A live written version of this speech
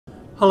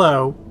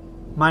Hello,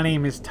 my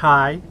name is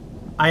Ty.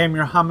 I am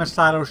your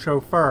homicidal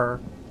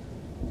chauffeur,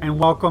 and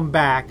welcome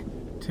back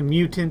to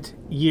Mutant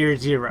Year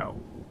Zero.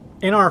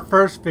 In our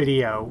first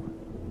video,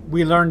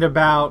 we learned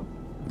about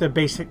the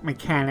basic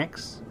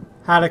mechanics,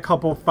 had a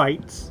couple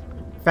fights,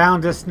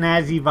 found a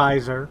snazzy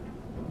visor,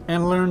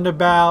 and learned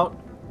about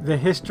the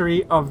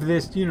history of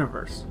this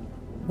universe.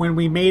 When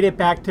we made it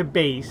back to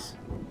base,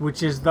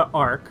 which is the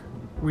Ark,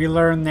 we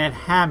learned that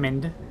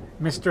Hammond,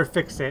 Mr.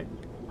 Fix-It,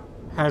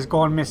 has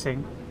gone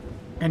missing,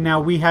 and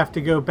now we have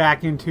to go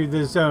back into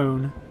the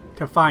zone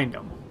to find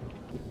him.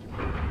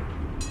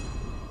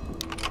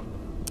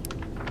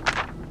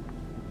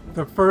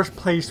 The first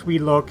place we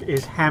look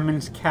is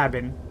Hammond's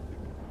cabin.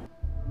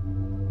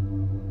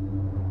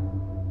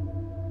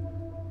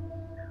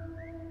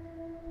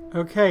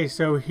 Okay,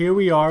 so here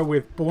we are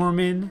with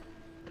Borman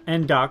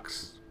and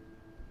Ducks.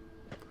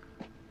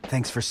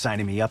 Thanks for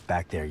signing me up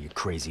back there, you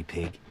crazy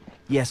pig.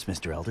 Yes,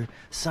 Mr. Elder.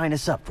 Sign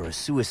us up for a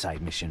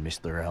suicide mission,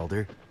 Mr.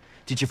 Elder.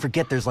 Did you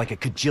forget there's like a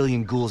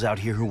cajillion ghouls out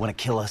here who want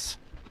to kill us?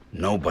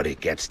 Nobody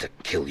gets to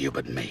kill you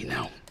but me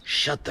now.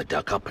 Shut the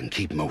duck up and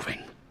keep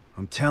moving.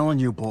 I'm telling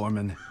you,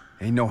 Borman,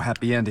 ain't no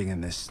happy ending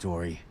in this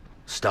story.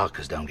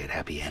 Stalkers don't get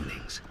happy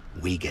endings.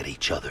 We get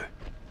each other.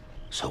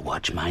 So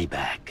watch my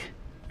back.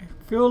 I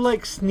feel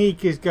like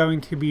sneak is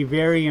going to be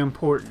very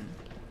important.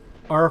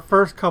 Our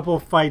first couple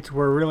fights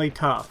were really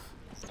tough.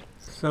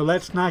 So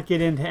let's not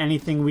get into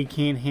anything we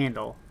can't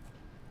handle.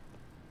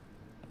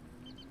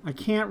 I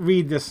can't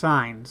read the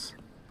signs.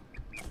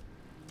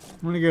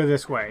 I'm gonna go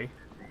this way.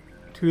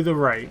 To the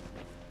right.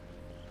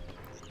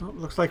 Oh,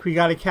 looks like we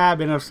got a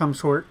cabin of some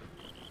sort.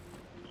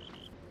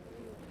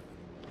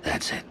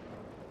 That's it.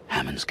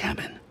 Hammond's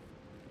cabin.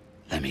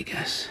 Let me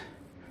guess.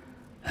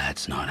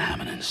 That's not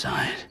Hammond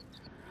inside.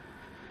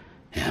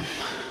 Him.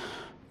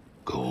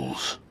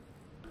 Ghouls.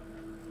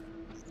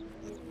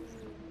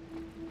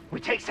 We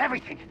takes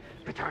everything,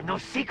 but there are no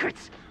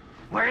secrets.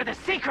 Where are the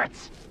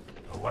secrets?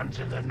 The ones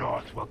in the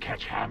north will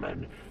catch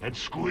Hammond and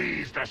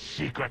squeeze the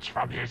secrets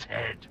from his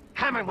head.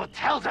 Hammond will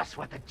tell us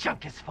what the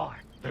junk is for.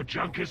 The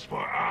junk is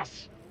for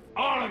us.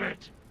 All of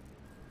it.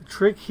 The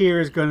trick here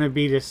is going to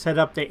be to set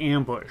up the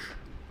ambush.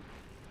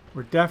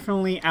 We're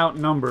definitely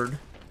outnumbered.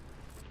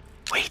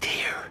 Wait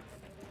here.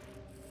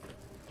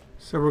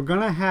 So we're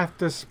going to have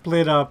to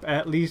split up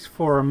at least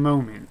for a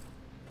moment.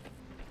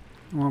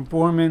 I want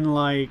Borman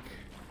like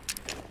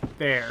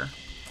there.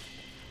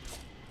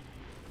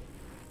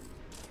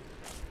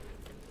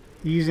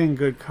 He's in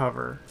good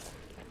cover.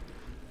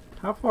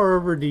 How far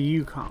over do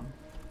you come?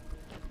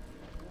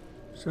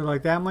 So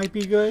like that might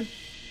be good.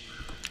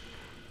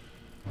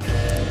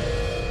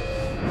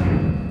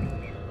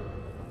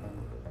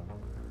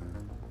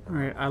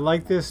 Alright, I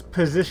like this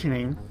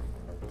positioning.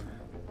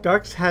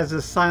 Ducks has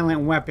a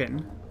silent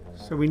weapon,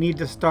 so we need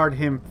to start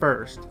him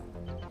first.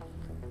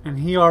 And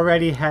he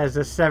already has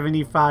a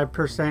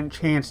 75%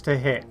 chance to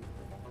hit.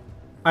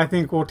 I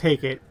think we'll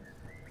take it.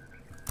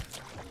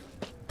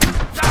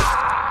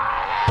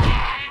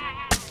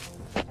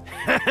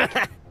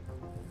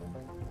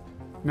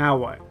 Now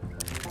what?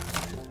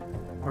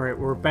 Alright,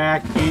 we're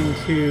back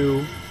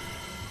into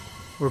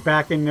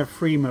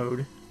free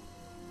mode.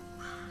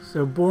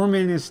 So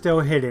Borman is still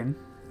hidden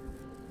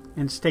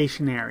and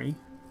stationary.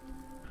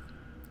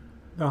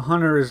 The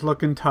hunter is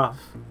looking tough.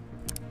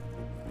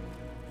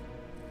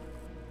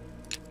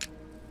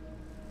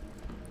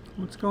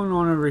 What's going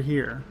on over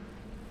here?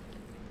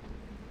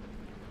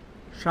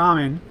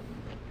 Shaman.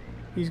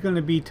 He's going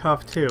to be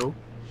tough too.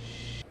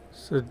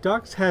 So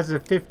Ducks has a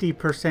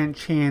 50%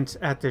 chance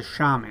at the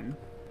Shaman.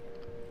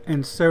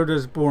 And so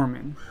does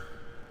Borman.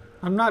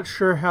 I'm not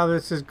sure how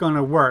this is going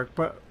to work,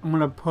 but I'm going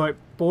to put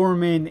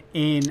Borman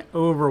in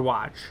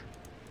Overwatch.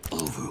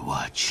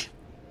 Overwatch.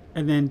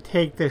 And then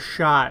take the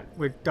shot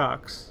with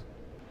Ducks.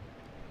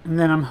 And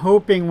then I'm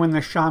hoping when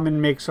the Shaman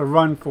makes a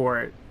run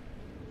for it,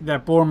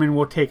 that Borman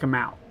will take him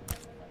out.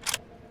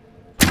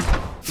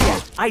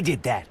 Yeah, I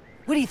did that.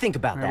 What do you think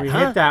about that, We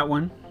huh? hit that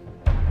one.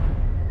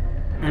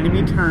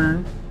 Enemy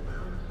turn.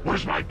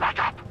 Where's my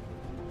backup?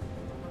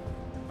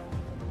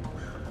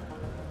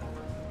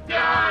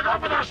 Yeah, go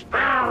for the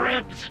spare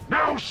ribs.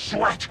 No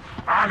sweat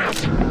on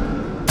it.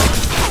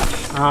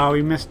 Oh,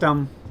 we missed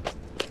him.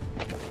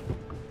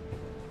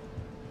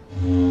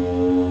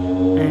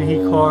 And he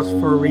calls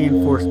for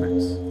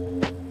reinforcements.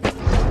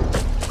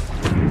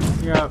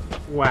 Yep.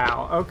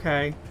 Wow.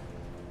 Okay.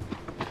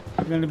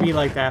 You're gonna be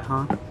like that,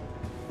 huh?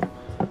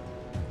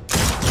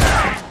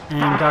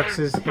 And Ducks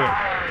is hit.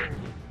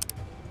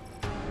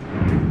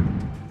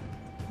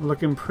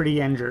 Looking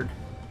pretty injured.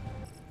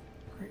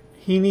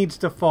 He needs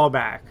to fall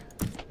back.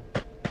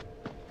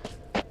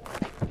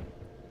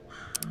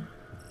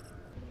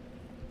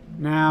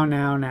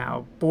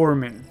 Now.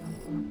 Borman.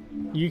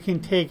 You can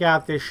take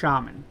out this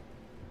Shaman.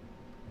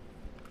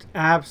 It's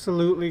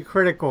absolutely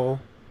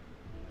critical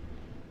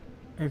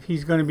if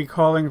he's going to be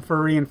calling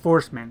for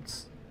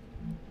reinforcements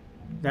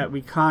that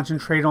we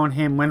concentrate on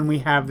him when we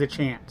have the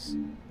chance.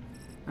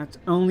 That's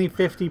only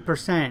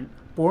 50%.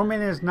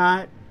 Borman is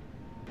not...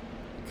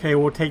 Okay,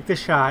 we'll take the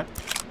shot.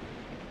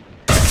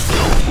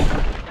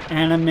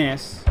 And a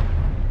miss.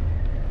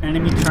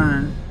 Enemy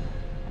turn.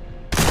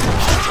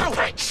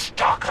 Stupid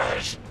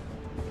stalkers!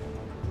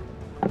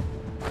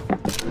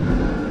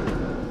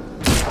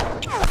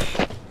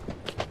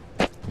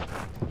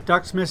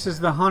 Dux misses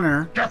the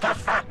hunter. Get the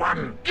fat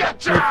one!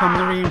 Get Here come the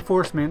ya!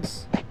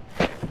 reinforcements.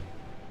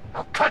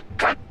 Now cut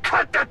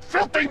that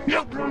filthy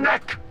mutant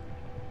neck!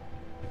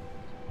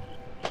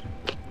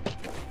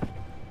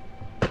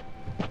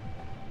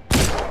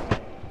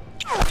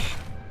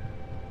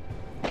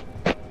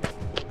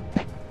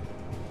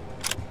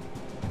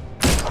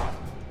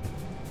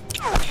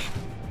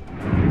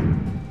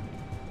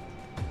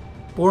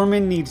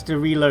 Borman needs to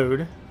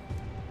reload.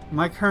 Am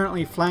I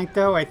currently flanked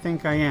though? I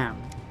think I am.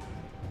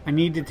 I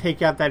need to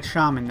take out that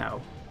shaman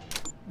though.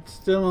 It's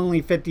still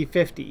only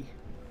 50-50.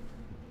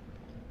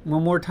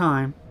 One more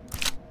time.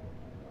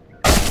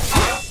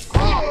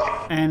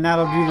 And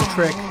that'll do the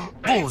trick.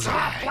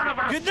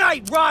 Bullseye. Good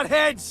night,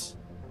 rodheads!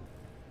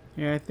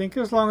 Yeah, I think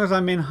as long as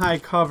I'm in high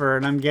cover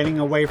and I'm getting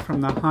away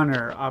from the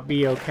hunter, I'll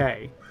be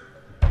okay.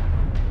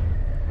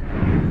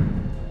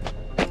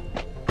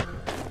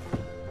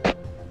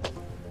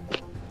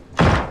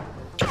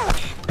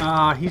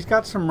 He's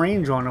got some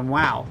range on him,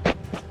 wow.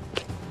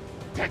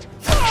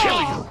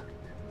 Kill you!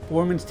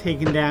 Borman's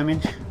taking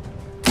damage.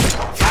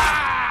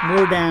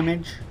 More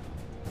damage.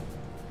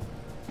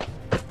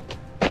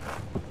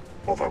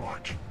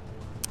 Overwatch.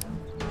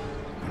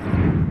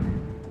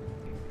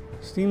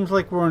 Seems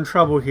like we're in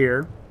trouble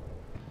here.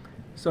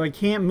 So I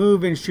can't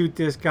move and shoot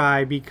this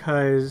guy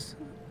because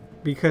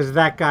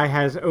that guy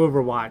has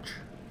Overwatch.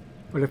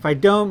 But if I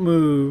don't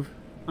move,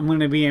 I'm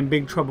going to be in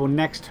big trouble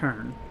next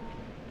turn.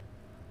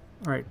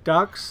 Alright,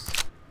 Dux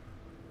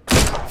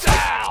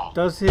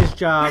does his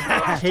job,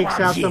 takes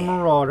out the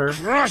Marauder.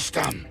 Trust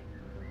them!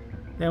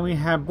 Then we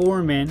have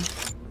Borman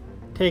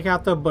take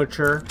out the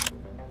Butcher.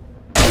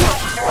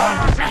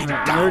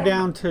 Alright, we're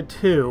down to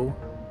 2.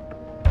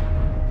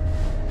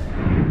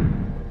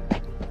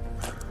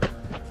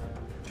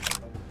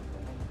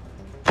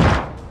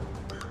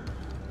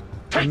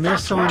 A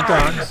miss on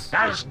Dux.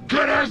 As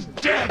good as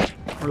dead!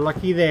 We're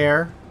lucky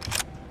there.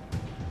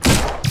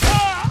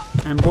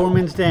 And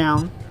Borman's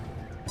down.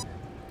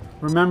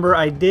 Remember,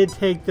 I did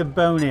take the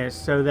bonus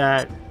so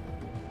that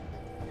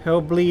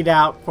he'll bleed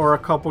out for a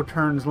couple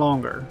turns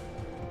longer.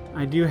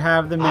 I do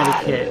have the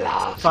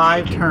medikit.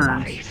 5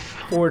 turns.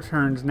 4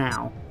 turns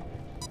now.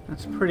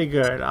 That's pretty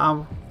good.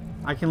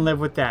 I can live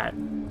with that.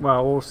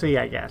 Well, we'll see,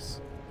 I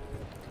guess.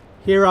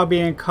 Here I'll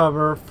be in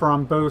cover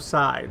from both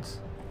sides.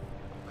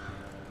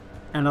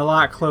 And a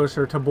lot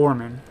closer to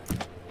Borman.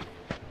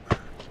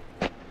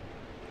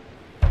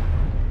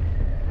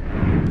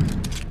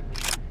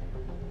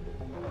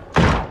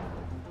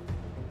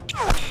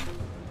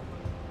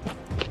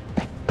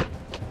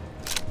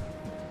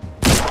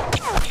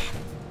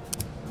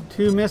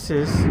 Two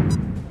misses.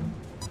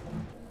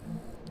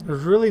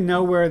 There's really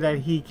nowhere that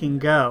he can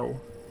go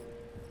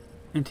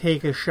and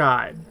take a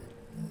shot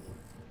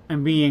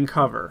and be in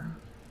cover.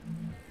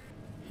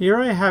 Here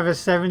I have a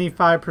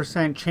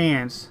 75%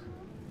 chance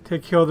to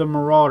kill the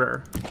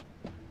Marauder.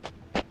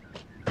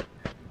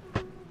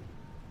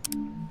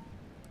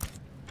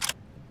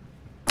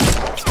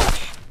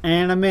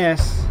 And a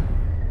miss.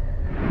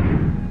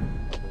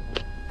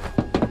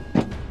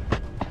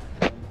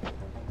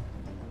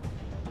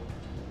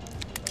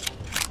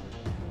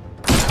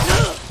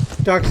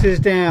 Dux is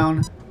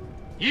down.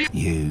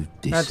 You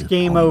That's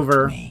game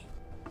over. me.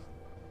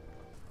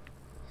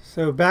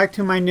 So back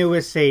to my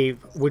newest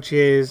save, which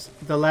is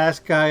the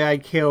last guy I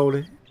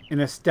killed in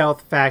a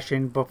stealth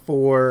fashion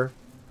before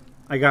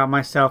I got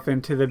myself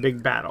into the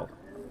big battle.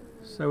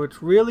 So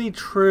it's really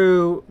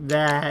true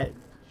that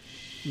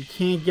you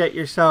can't get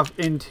yourself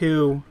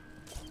into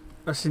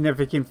a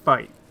significant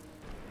fight.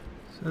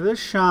 So this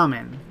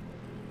shaman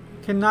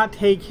cannot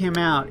take him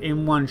out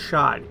in one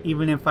shot,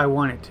 even if I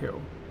wanted to.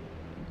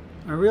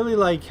 I really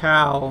like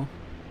how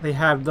they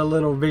have the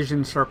little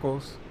vision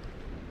circles.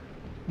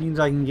 Means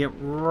I can get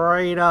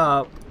right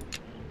up.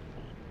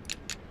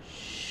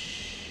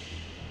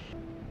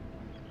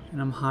 And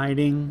I'm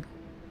hiding.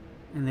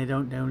 And they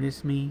don't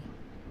notice me.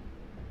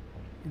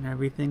 And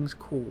everything's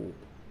cool.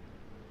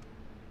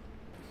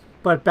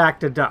 But back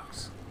to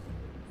Dux.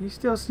 He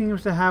still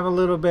seems to have a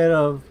little bit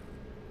of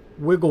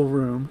wiggle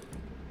room.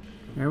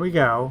 There we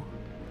go.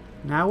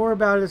 Now we're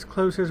about as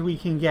close as we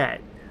can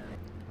get.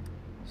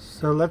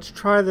 So let's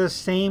try the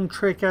same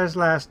trick as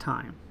last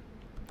time.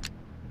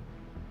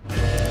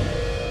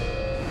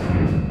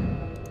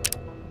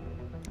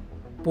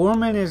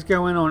 Borman is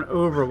going on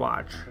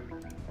Overwatch.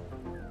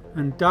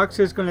 And Dux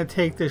is going to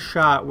take the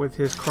shot with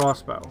his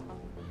crossbow.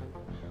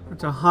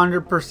 It's a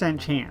 100%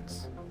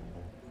 chance.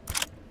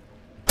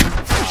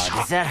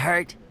 Does that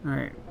hurt?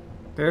 Alright.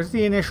 There's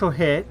the initial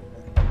hit.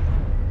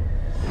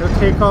 He'll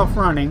take off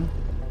running.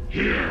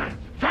 Here!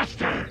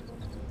 Faster!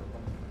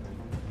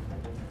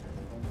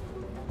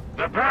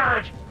 The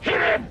bird!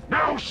 Hit him!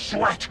 No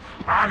sweat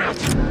on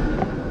it!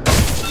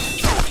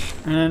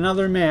 And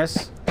another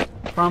miss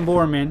from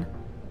Borman.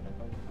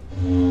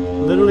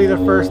 Literally the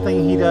first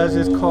thing he does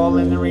is call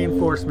in the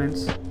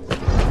reinforcements.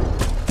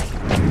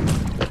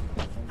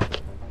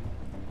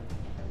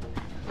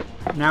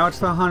 Now it's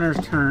the hunter's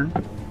turn.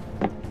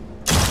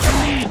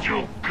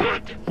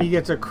 He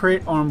gets a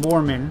crit on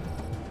Borman.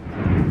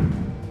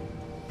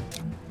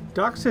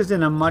 Dux is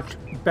in a much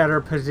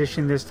better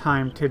position this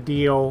time to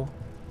deal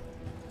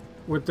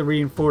with the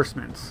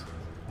reinforcements.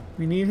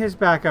 We need his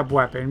backup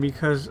weapon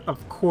because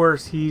of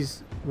course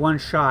he's one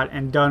shot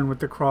and done with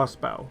the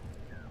crossbow.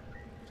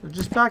 So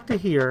just back to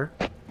here.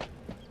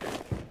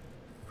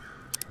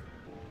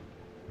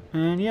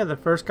 And yeah, the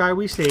first guy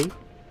we see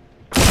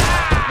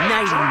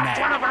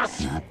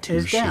Not too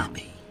is down.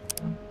 shabby.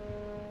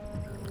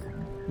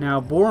 Now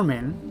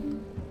Borman,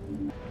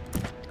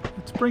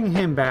 let's bring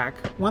him back.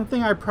 One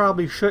thing I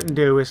probably shouldn't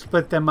do is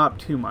split them up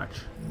too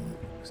much.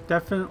 It's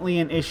definitely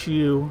an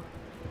issue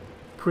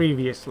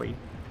previously.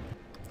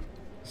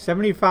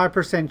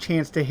 75%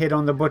 chance to hit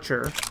on the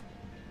butcher.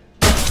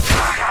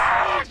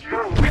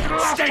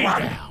 Stay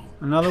down.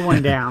 Another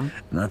one down.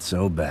 Not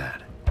so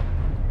bad.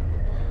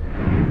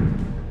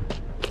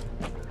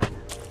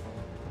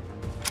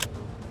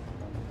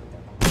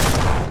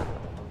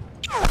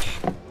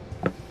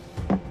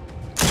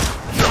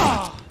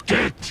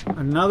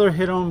 Another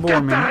hit on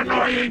That Borman.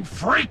 annoying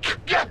freak!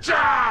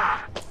 Getcha!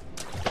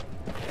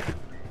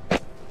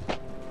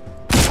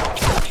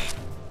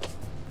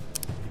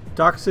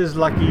 Dux is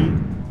lucky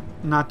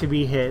not to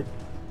be hit.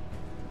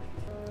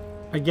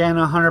 Again,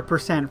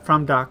 100%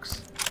 from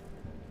Dux.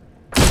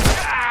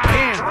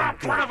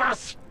 Drop one of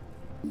us!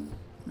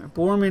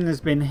 Borman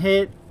has been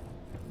hit.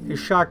 His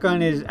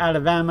shotgun is out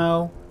of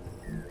ammo.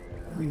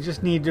 We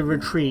just need to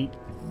retreat.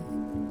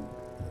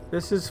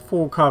 This is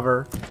full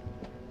cover.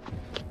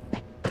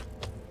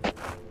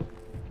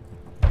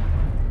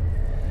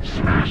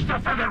 Smash the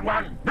feathered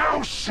one!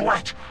 No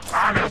sweat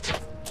on it!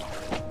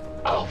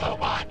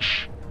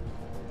 Overwatch.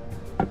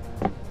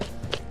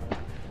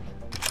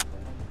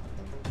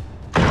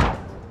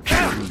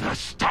 Kill the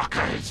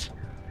stalkers!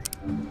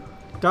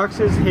 Dux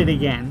is hit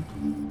again.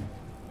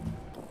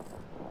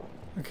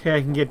 Okay,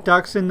 I can get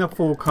Dux in the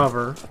full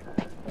cover.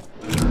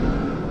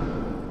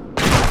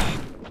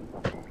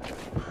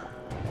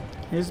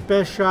 His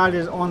best shot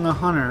is on the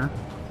hunter.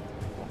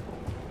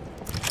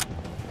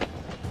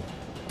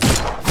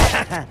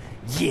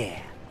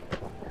 Yeah.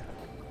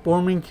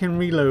 Borman can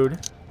reload.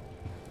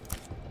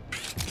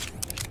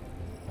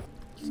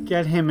 Let's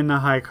get him in the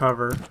high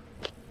cover.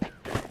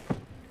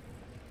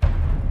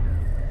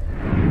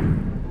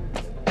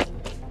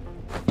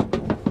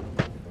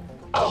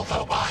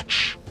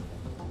 Overwatch.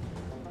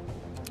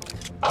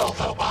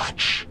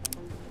 Overwatch.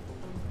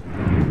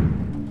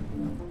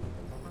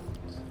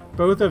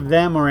 Both of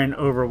them are in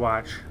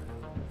Overwatch.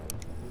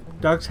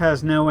 Dux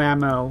has no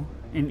ammo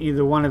in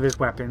either one of his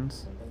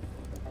weapons.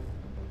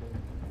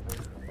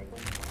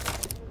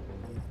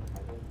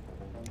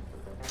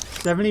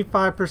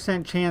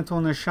 %75% chance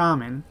on the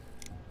shaman.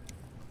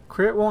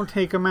 Crit won't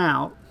take him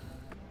out.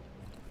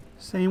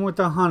 Same with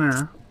the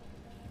hunter.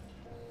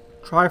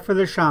 Try for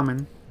the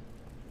shaman.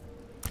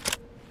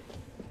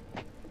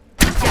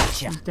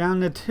 Gotcha. He's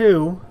down to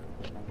 2.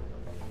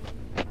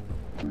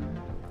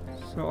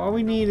 So all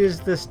we need is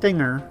the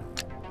stinger.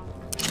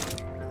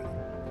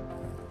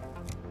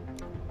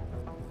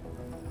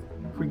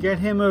 If we get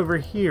him over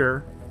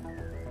here,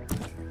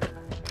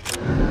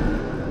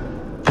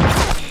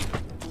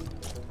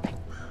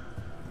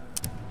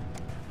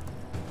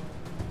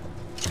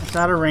 it's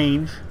out of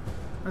range.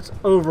 Let's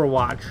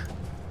Overwatch.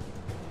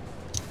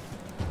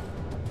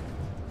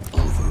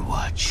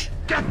 Overwatch.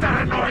 Get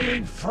that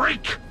annoying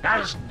freak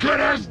as good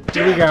as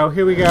Here we dead! go,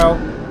 here we go.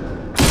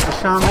 The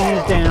shaman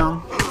is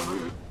down.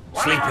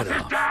 Sleep it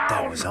off.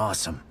 That was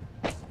awesome.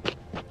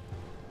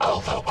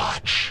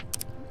 Overwatch.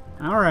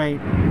 Alright.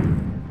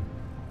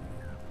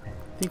 I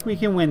think we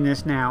can win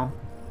this now.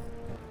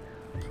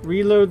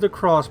 Reload the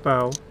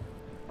crossbow.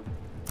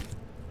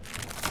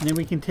 And then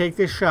we can take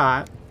this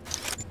shot.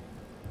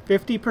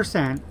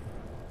 50%.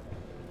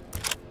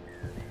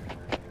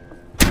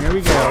 There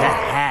we go.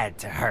 That had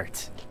to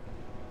hurt.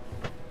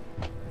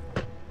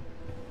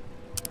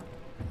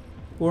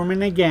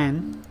 Borman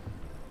again.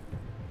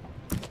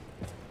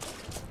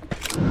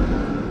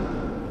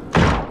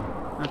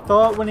 I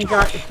thought when he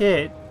got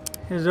hit,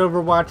 his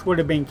Overwatch would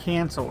have been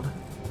canceled.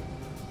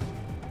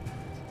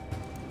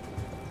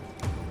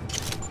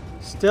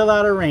 Still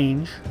out of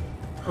range.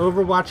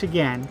 Overwatch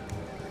again.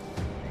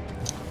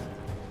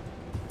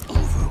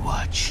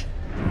 Overwatch.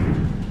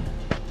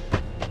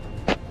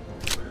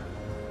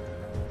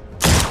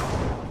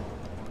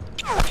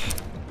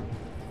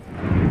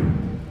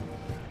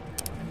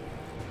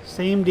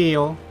 Same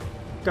deal.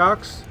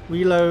 Dux,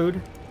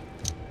 reload.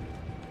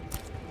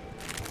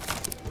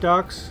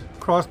 Dux,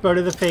 crossbow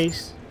to the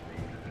face.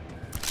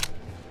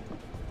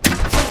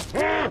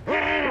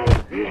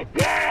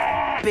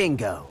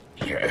 Bingo.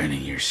 You're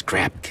earning your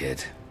scrap,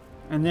 kid.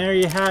 And there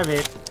you have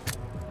it.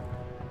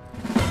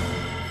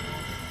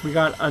 We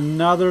got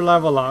another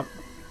level up.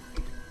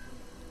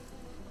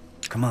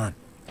 Come on.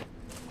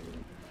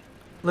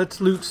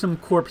 Let's loot some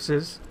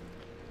corpses.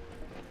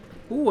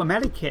 Ooh, a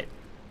medikit.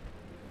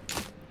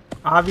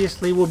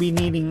 Obviously, we'll be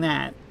needing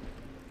that.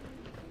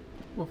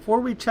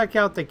 Before we check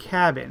out the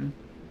cabin,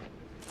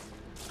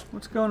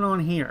 what's going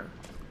on here?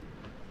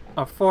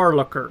 A far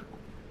looker.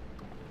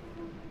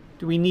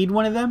 Do we need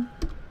one of them?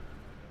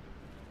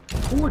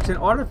 Oh, it's an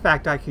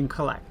artifact I can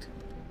collect.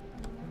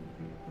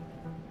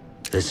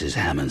 This is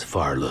Hammond's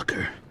far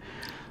looker.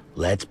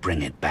 Let's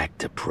bring it back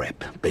to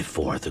prep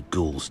before the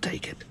ghouls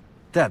take it.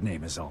 That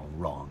name is all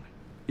wrong.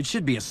 It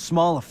should be a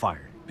smaller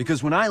fire,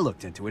 because when I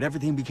looked into it,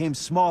 everything became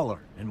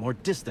smaller and more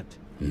distant.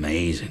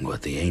 Amazing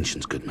what the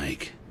ancients could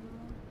make.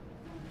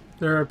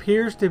 There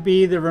appears to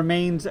be the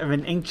remains of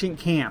an ancient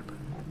camp,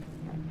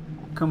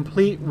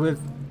 complete with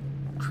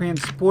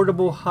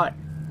transportable hut.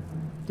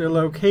 Their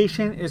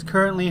location is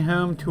currently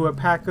home to a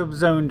pack of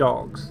zone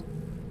dogs,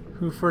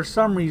 who for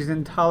some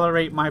reason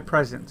tolerate my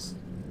presence.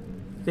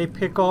 They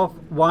pick off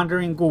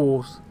wandering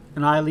ghouls,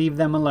 and I leave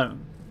them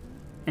alone.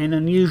 An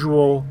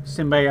unusual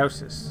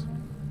symbiosis.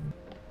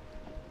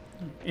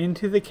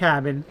 Into the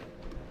cabin.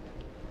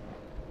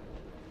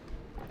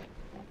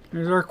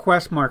 Here's our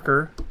quest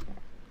marker.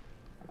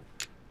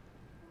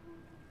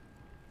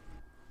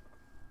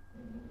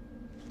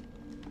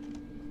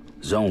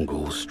 Zone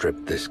ghouls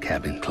stripped this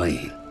cabin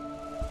clean.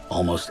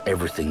 Almost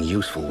everything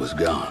useful was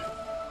gone.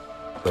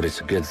 But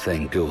it's a good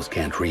thing ghouls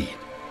can't read.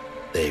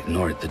 They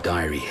ignored the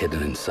diary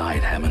hidden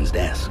inside Hammond's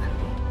desk.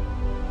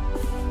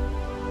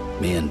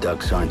 Me and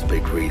Dux aren't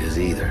big readers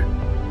either.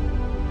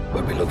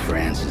 But we look for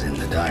answers in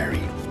the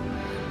diary.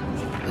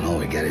 And all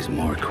we get is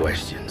more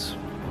questions.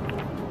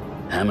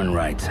 Hammond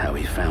writes how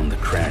he found the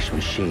crashed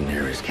machine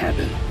near his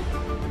cabin.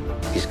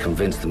 He's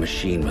convinced the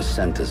machine was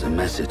sent as a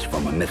message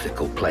from a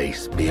mythical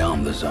place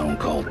beyond the zone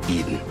called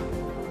Eden,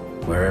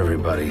 where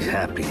everybody's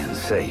happy and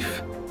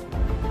safe.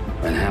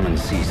 When Hammond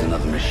sees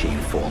another machine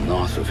fall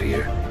north of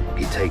here,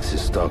 he takes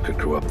his stalker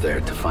crew up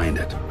there to find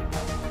it.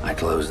 I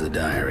close the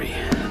diary.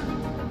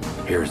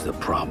 Here's the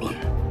problem.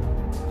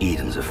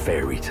 Eden's a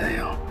fairy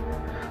tale.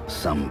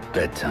 Some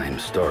bedtime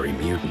story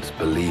mutants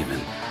believe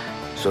in,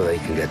 so they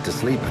can get to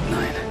sleep at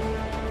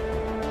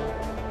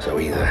night. So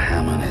either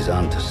Hammond is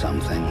onto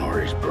something,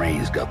 or his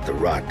brain's got the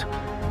rot,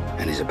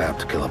 and he's about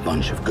to kill a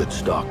bunch of good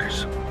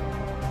stalkers.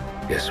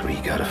 Guess we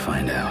gotta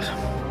find out.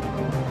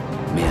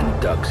 Me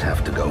and Dux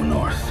have to go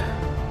north.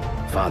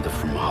 Farther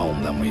from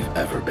home than we've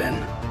ever been.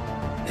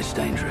 It's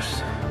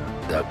dangerous.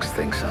 Dux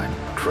thinks I'm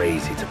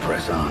crazy to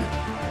press on.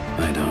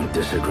 I don't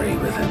disagree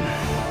with him.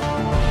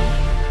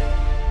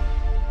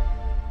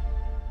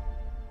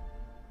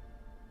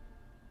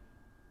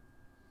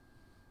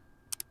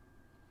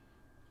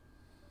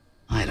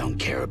 I don't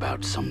care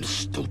about some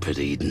stupid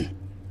Eden.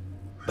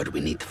 But we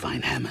need to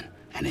find Hammond,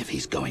 and if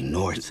he's going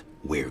north,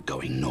 we're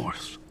going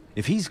north.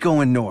 If he's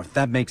going north,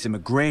 that makes him a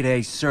grade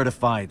A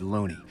certified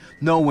loony.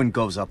 No one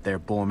goes up there,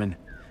 Borman.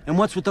 And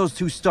what's with those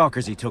two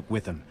stalkers he took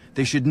with him?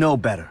 They should know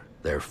better.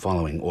 They're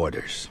following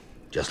orders,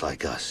 just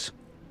like us.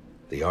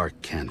 The Ark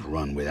can't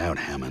run without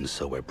Hammond,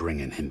 so we're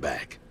bringing him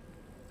back.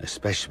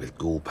 Especially with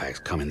ghoul packs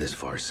coming this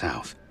far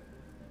south.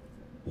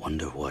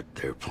 Wonder what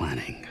they're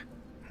planning.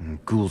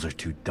 Ghouls are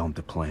too dumb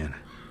to plan.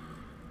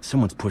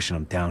 Someone's pushing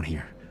them down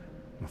here.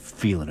 I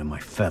feel it in my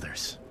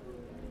feathers.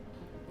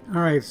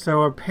 Alright,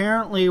 so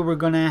apparently we're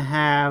gonna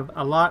have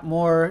a lot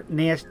more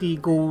nasty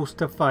ghouls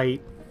to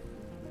fight,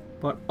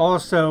 but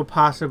also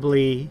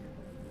possibly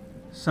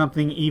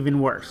something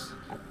even worse.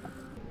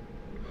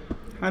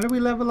 How do we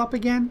level up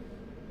again?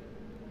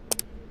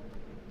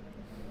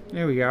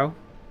 There we go.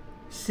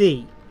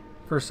 C,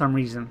 for some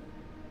reason.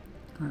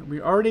 Right,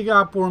 we already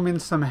got Borman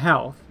some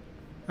health.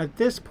 At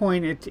this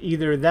point, it's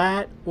either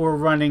that or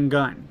run and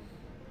gun.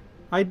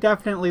 I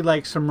definitely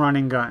like some run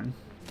and gun.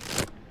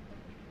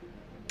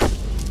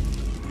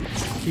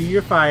 Do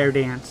your fire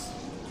dance.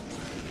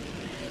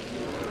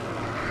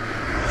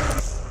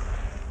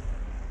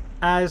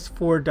 As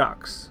for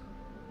Dux,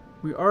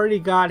 we already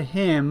got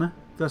him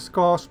the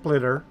skull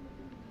splitter.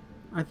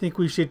 I think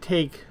we should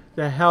take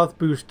the health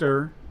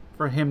booster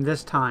for him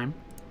this time.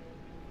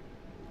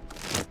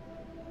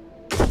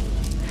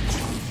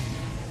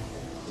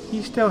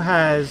 He still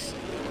has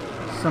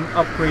some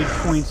upgrade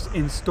points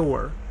in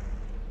store.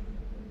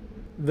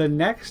 The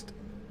next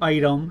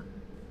item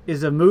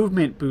is a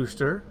movement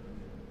booster.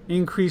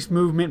 Increase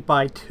movement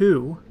by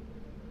 2.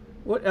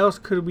 What else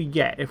could we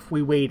get if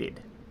we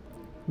waited?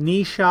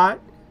 Knee shot,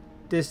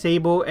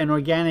 disable an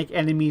organic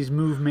enemy's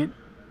movement,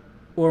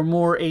 or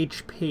more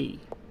HP.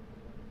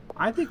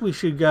 I think we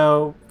should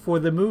go for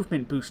the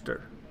movement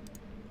booster.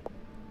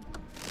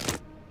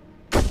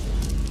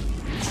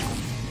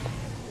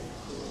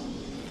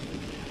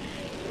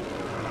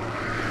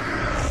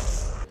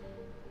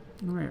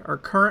 Alright, our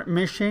current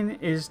mission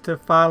is to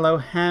follow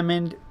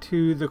Hammond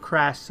to the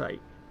crash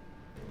site.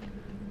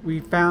 We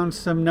found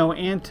some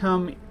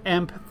Noantum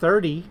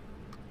EMP-30.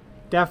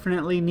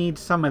 Definitely need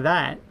some of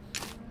that.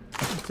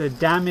 It's a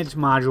damage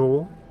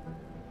module,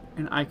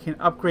 and I can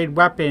upgrade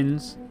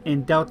weapons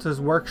in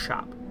Delta's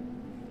workshop.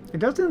 It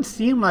doesn't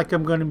seem like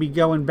I'm going to be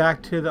going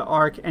back to the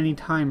Ark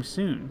anytime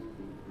soon.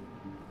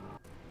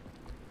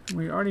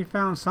 We already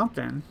found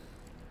something.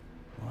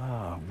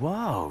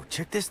 Whoa,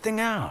 check this thing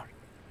out.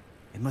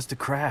 It must have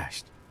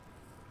crashed.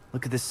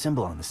 Look at this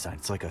symbol on the side.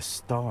 It's like a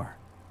star.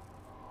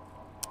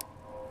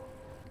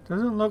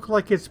 Doesn't look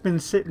like it's been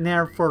sitting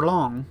there for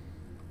long.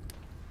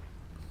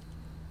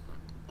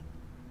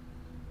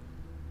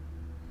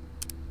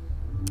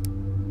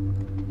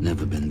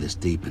 Never been this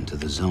deep into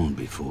the zone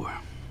before.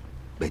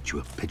 Bet you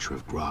a picture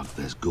of grog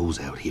there's ghouls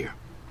out here.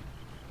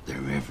 They're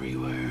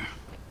everywhere.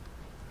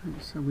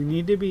 So we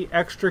need to be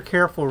extra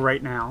careful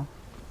right now.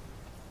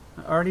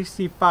 I already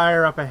see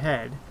fire up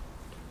ahead.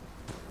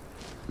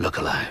 Look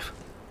alive.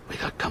 We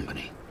got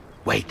company.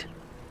 Wait.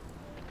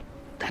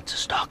 That's a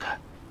stalker.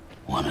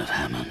 One of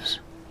Hammond's.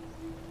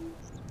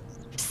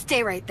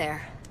 Stay right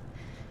there.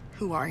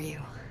 Who are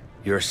you?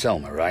 You're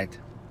Selma, right?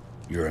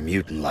 You're a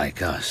mutant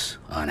like us,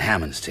 on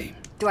Hammond's team.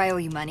 Do I owe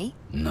you money?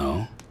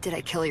 No. Did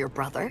I kill your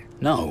brother?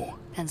 No.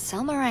 Then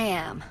Selma I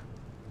am.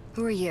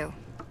 Who are you?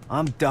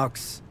 I'm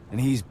Dux, and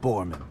he's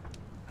Borman.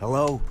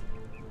 Hello?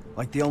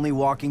 Like the only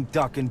walking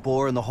duck and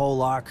boar in the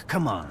whole ark?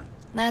 Come on.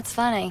 That's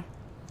funny.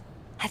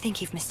 I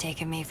think you've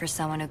mistaken me for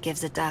someone who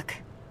gives a duck.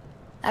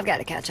 I've got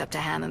to catch up to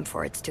Hammond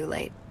before it's too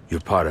late. You're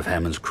part of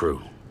Hammond's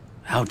crew.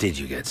 How did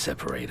you get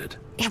separated?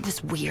 It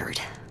was weird.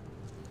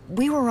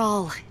 We were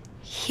all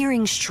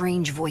hearing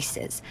strange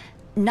voices.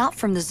 Not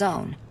from the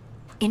zone.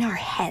 In our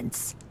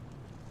heads.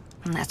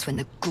 And that's when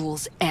the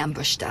ghouls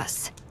ambushed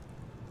us.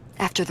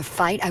 After the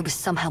fight, I was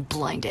somehow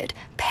blinded,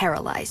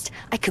 paralyzed.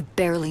 I could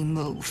barely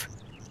move.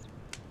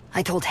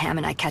 I told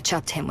Hammond I'd catch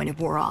up to him when it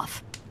wore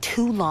off.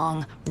 2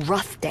 long,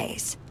 rough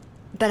days.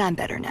 But I'm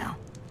better now.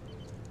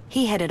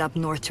 He headed up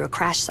north to a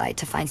crash site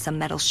to find some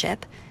metal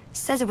ship.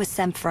 Says it was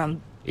sent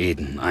from...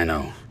 Eden, I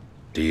know.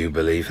 Do you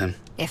believe him?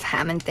 If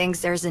Hammond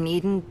thinks there's an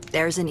Eden,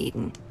 there's an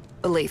Eden.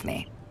 Believe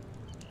me.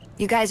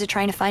 You guys are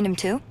trying to find him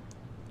too?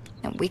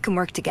 And we can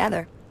work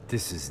together.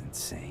 This is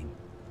insane.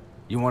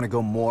 You want to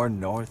go more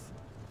north?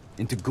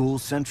 Into Ghoul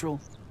Central?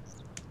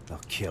 They'll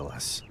kill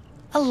us.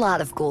 A lot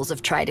of ghouls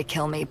have tried to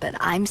kill me, but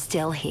I'm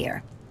still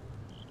here.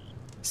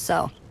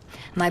 So,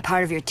 am I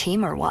part of your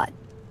team or what?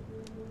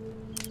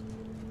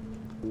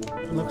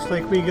 Looks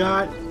like we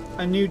got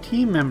a new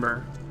team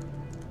member.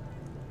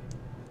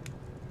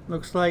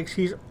 Looks like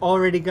she's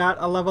already got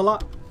a level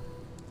up.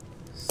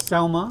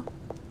 Selma,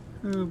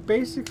 who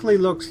basically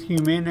looks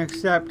human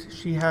except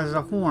she has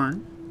a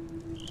horn.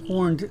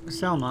 Horned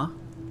Selma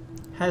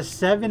has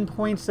 7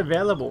 points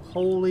available.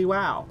 Holy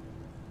wow.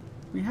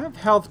 We have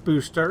health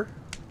booster.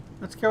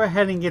 Let's go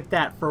ahead and get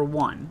that for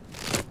 1.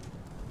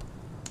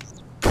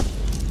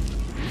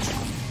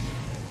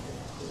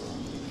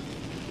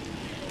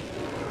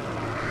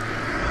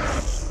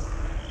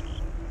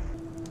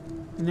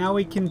 Now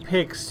we can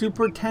pick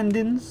super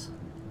tendons.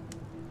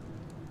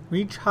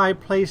 Reach high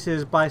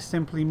places by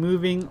simply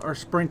moving or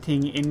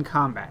sprinting in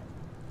combat.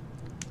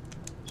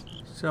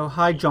 So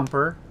high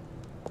jumper.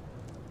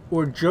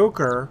 Or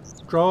Joker,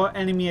 draw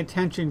enemy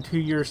attention to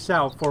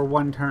yourself for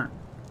 1 turn.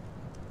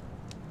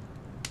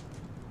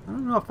 I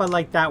don't know if I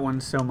like that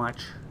one so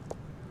much.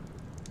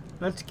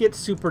 Let's get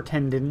super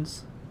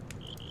tendons.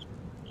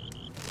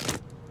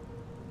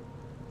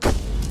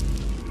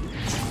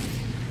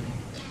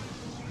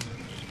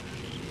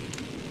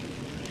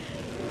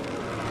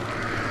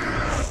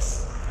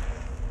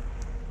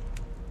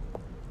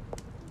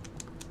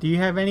 Do you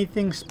have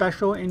anything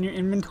special in your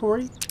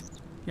inventory?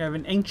 You have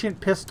an ancient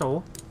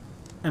pistol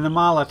and a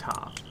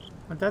Molotov,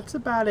 but that's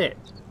about it.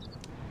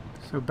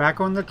 So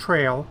back on the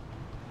trail,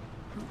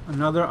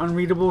 another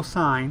unreadable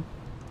sign.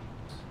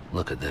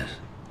 Look at this.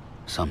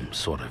 Some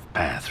sort of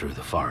path through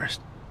the forest.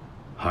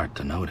 Hard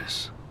to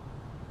notice.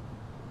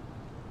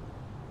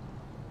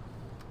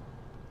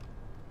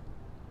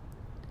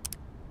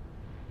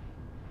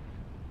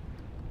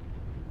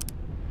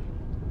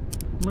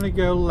 I'm gonna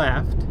go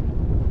left.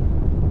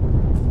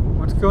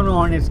 What's going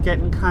on? It's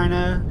getting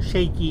kinda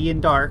shaky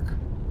and dark.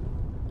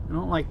 I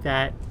don't like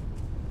that.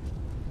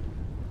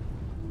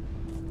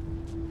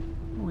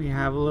 We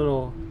have a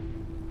little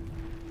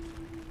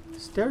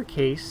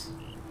staircase.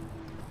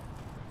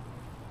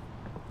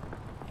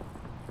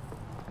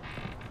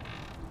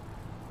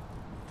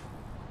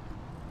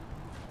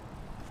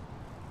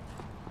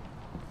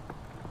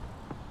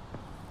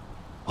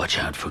 Watch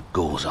out for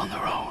ghouls on the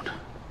road.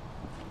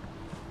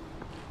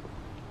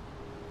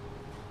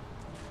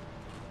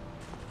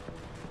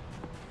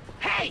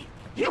 Hey!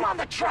 You on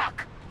the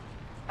truck!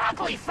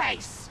 Ugly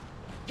face!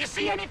 You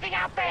see anything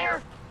out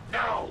there?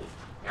 No,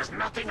 there's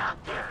nothing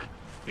out there.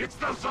 It's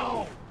the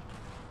zone.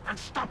 And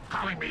stop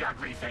calling me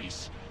ugly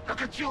face.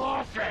 Look at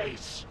your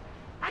face.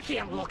 I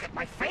can't look at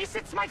my face,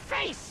 it's my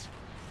face.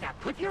 Now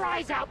put your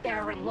eyes out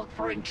there and look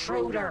for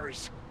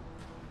intruders.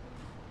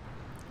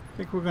 I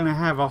think we're gonna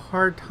have a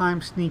hard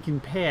time sneaking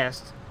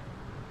past,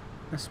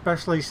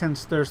 especially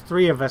since there's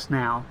 3 of us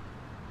now.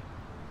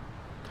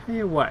 Tell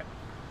you what,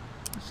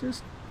 let's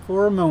just,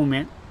 for a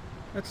moment,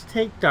 let's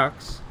take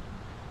Dux.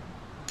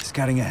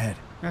 Scouting ahead.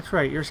 That's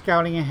right, you're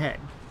scouting ahead.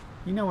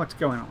 You know what's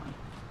going on.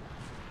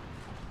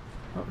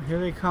 Oh, here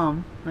they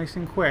come, nice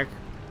and quick.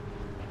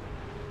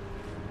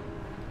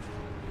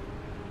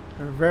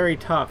 They're very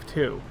tough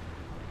too.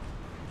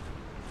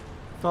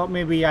 Thought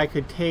maybe I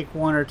could take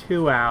one or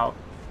two out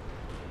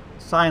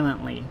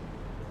silently.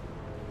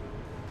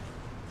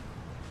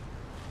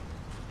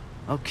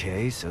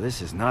 Okay, so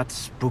this is not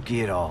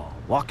spooky at all.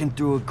 Walking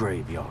through a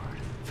graveyard.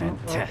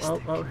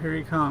 Fantastic. Oh, here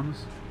he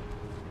comes.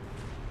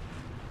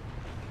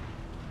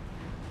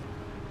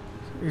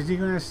 Is he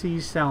going to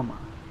see Selma?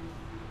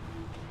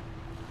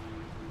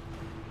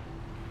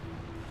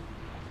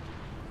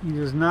 He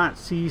does not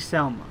see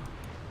Selma.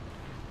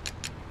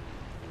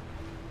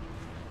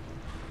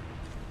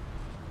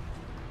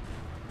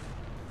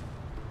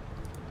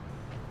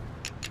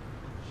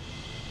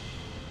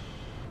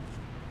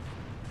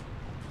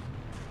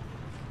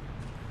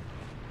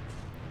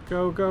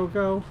 Go, go,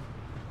 go.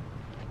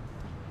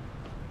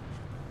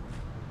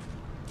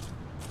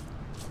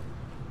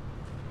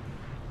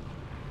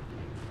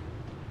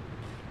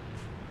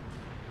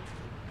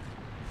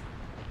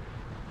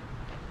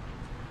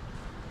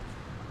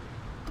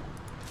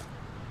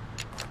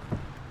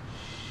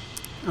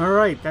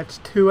 Alright, that's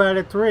 2 out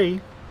of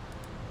 3.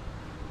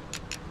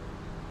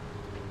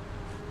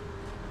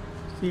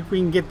 See if we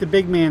can get the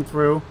big man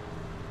through.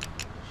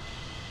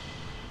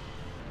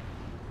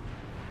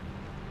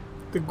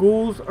 The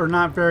ghouls are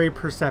not very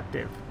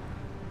perceptive.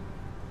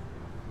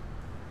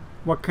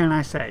 What can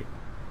I say?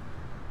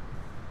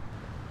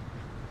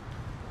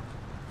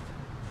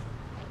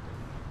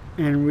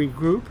 And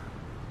regroup.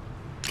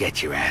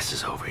 Get your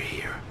asses over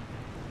here.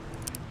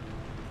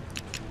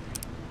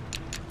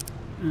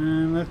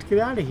 And let's get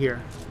out of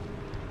here.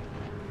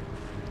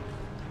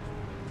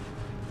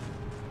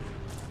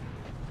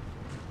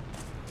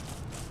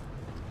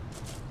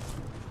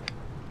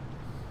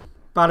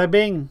 Bada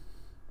bing.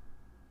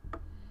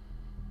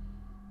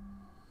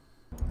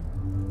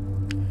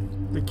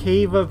 The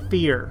Cave of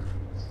Fear.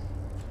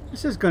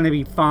 This is going to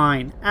be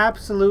fine.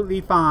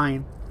 Absolutely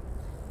fine.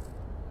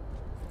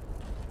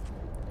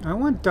 I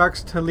want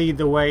Dux to lead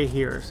the way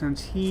here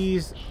since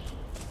he's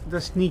the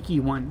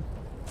sneaky one.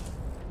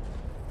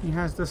 He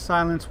has the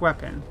silence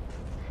weapon.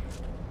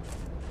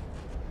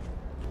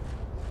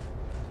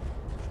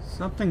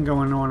 Something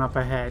going on up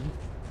ahead.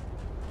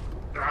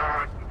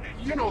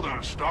 You know the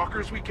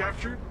stalkers we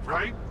captured,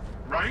 right?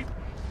 Right?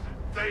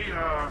 They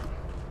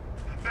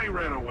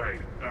ran away.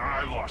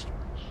 I lost them.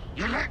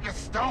 You let the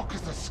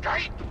stalkers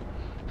escape?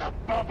 The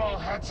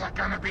bobbleheads are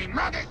gonna be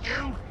mad at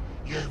you.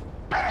 You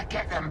better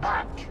get them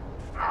back.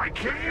 I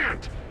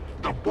can't.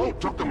 The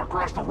boat took them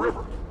across the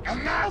river.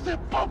 And now the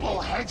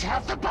bobbleheads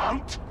have the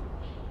boat?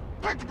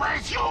 But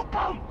where's your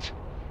boat?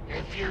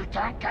 If you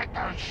don't get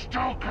those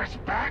stalkers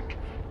back,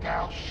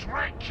 they'll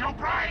shred your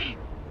brain.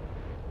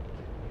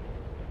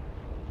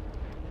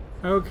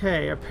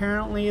 Okay,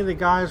 apparently the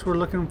guys we're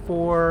looking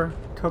for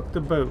took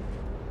the boat.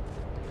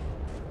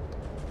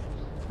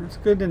 That's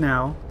good to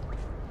know.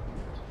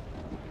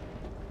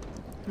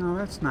 Oh,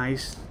 that's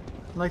nice.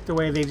 I like the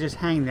way they just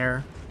hang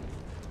there.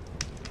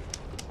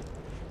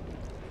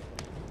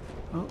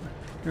 Oh,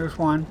 there's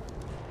one.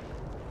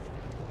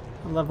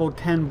 A level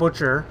 10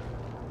 butcher.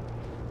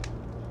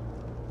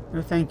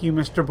 No thank you,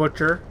 Mr.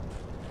 Butcher.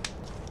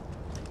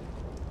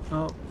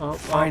 Oh.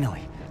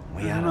 Finally,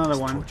 we There's out another of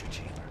this one. torture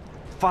chamber.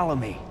 Follow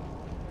me.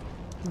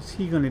 What's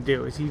he gonna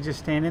do? Is he just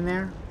standing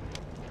there?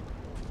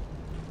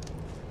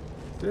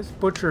 This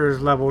butcher is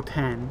level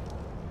 10.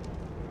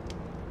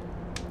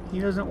 He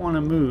doesn't want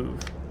to move.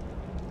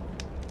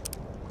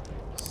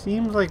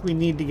 Seems like we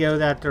need to go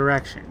that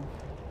direction.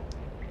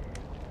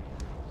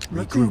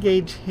 Let's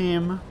engage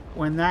him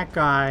when that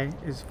guy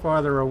is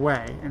farther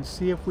away and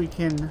see if we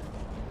can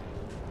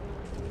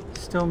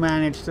still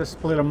manage to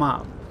split them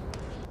up.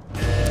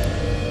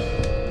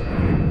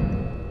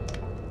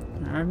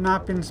 I've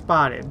not been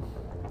spotted.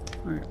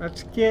 Alright,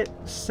 let's get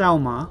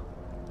Selma.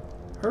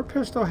 Her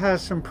pistol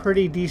has some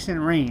pretty decent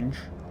range.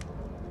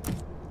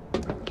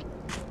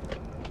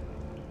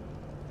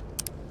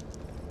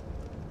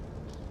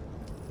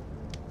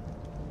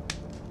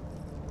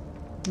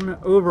 I'm going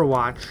to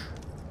Overwatch.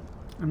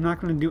 I'm not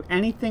going to do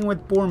anything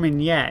with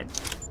Borman yet.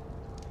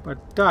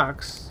 But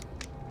Dux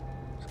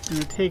is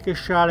going to take a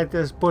shot at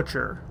this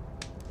butcher.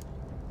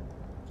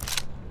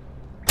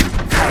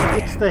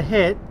 It's the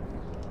hit.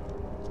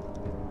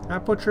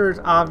 That butcher is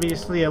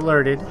obviously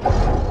alerted.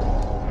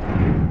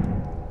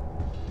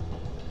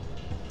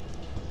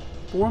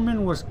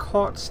 Borman was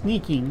caught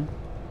sneaking.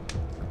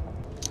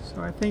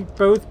 So I think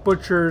both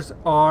butchers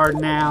are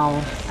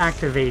now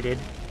activated.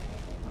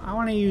 I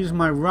want to use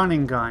my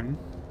running gun,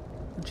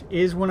 which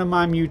is one of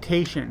my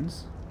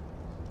mutations.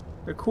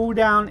 The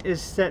cooldown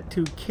is set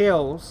to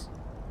kills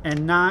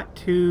and not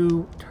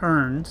to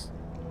turns,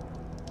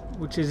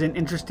 which is an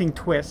interesting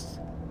twist.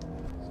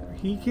 So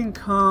he can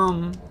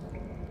come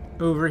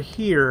over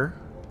here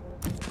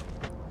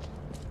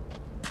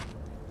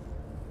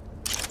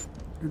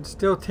and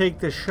still take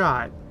the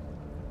shot.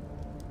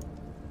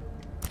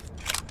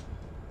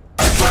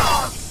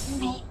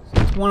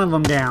 It's one of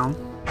them down.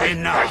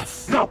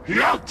 Enough! No,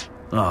 he out!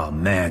 Oh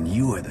man,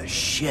 you are the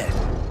shit.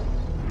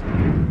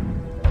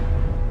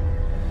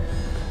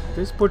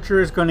 This butcher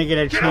is going to get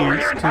a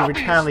chance to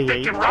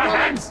retaliate.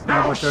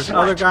 But there's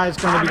other guys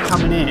going to be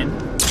coming in.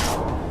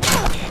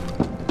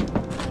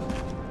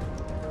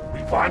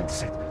 We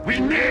want it. We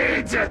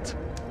need it.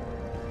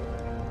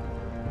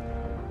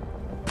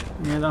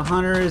 Yeah, the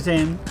hunter is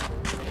in.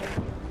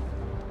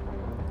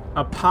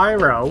 A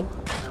pyro.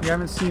 We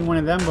haven't seen one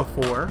of them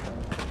before.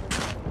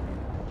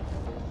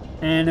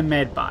 And a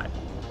medbot.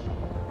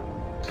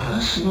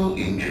 Personal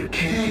injury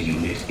care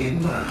unit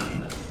inbound.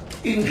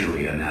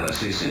 Injury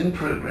analysis in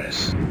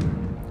progress.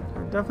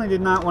 Definitely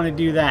did not want to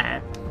do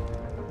that.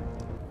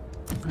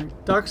 Right,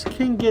 ducks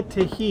can get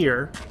to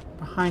here,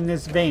 behind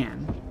this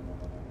van.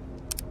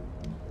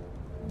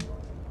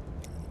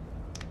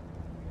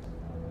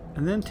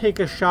 And then take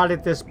a shot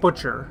at this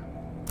butcher.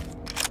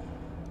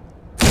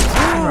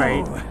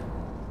 Alright.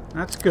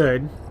 That's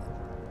good.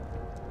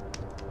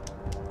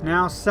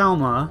 Now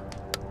Selma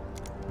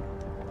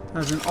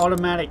has an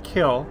automatic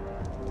kill.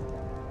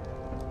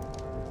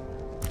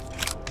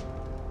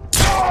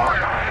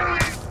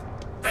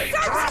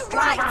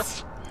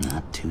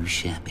 Not too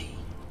shabby.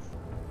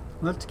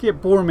 Let's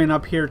get Borman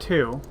up here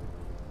too.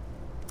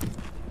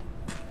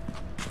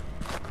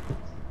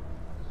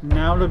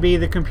 Now it'll be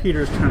the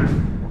computer's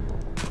turn.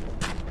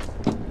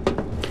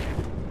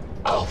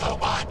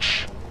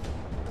 Overwatch.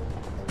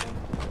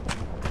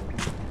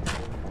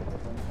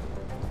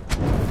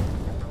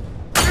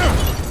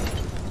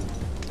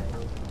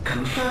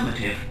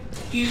 Confirmative.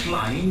 He's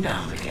lying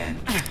down again.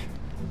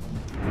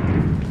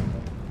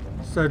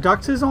 So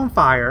Dux is on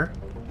fire.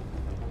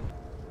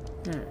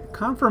 Yeah,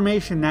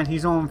 confirmation that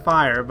he's on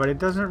fire, but it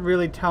doesn't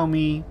really tell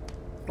me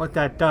what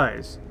that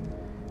does.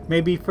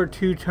 Maybe for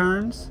 2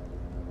 turns?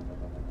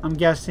 I'm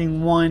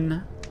guessing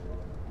 1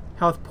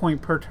 health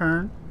point per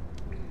turn.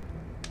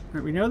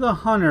 Right, we know the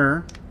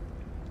hunter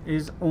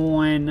is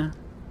on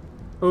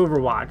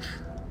Overwatch.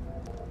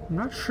 I'm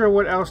not sure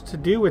what else to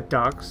do with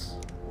Dux.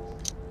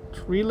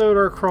 Let's reload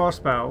our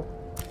crossbow.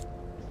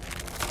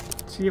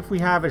 See if we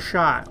have a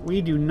shot.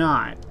 We do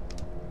not.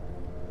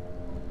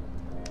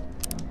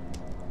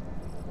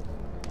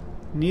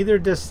 Neither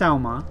does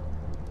Selma.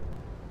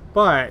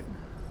 But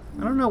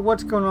I don't know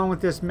what's going on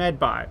with this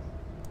medbot.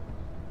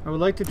 I would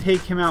like to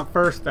take him out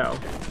first though.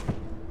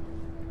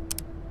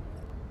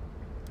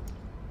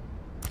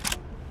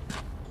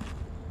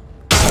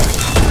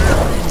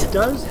 He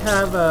does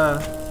have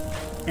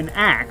an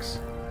axe,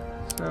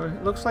 so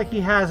it looks like he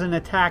has an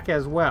attack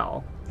as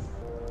well.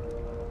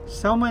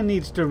 Selma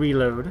needs to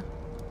reload.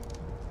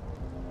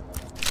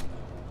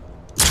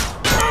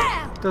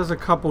 Does a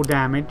couple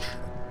damage.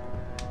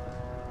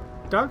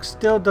 Duck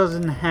still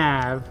doesn't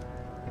have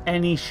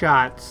any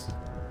shots.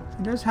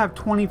 He does have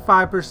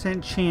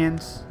 25%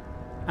 chance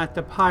at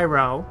the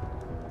pyro.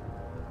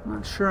 I'm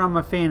not sure I'm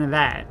a fan of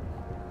that.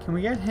 Can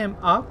we get him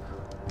up?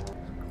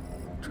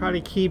 Try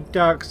to keep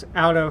ducks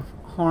out of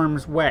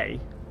harm's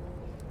way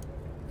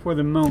for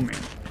the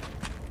moment.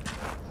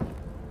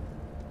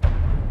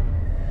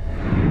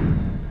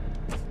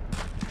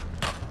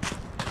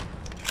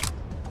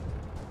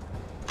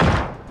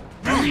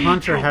 This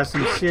hunter has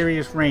some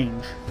serious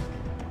range.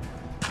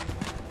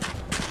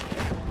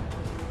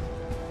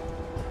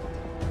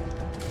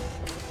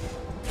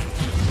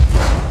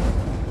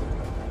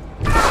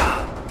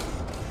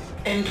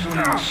 Entering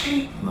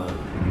escape mode.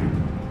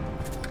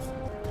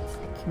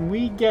 Can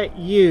we get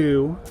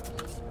you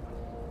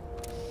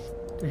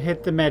to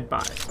hit the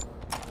medbot?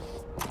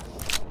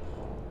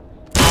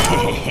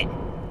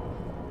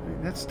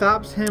 That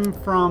stops him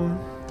from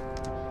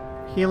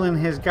healing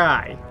his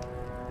guy.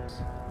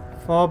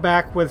 Fall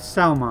back with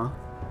Selma.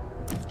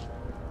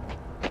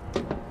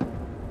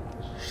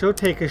 She'll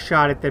take a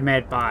shot at the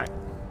medbot.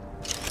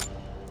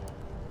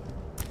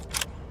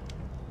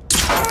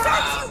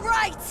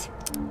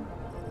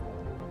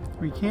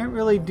 We can't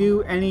really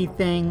do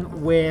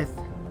anything with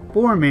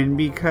Borman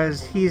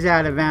because he's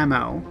out of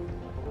ammo.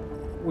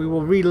 We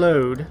will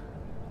reload.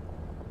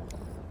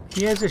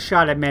 He has a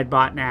shot at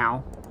medbot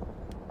now.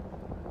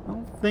 I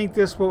don't think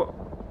this will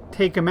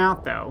take him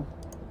out though.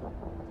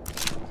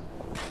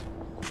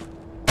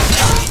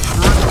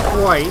 Not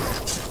quite.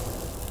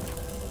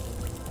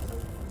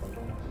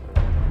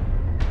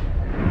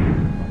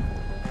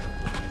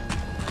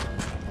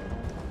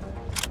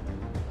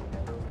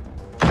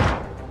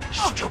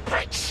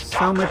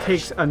 Selma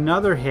takes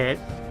another hit.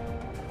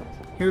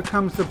 Here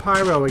comes the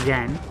pyro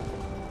again.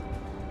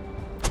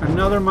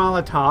 Another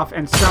Molotov,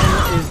 and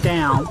Selma is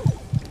down.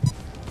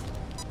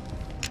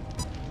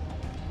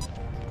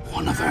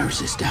 One of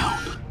ours is down.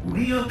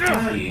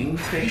 Reapplying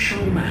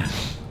facial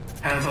mask.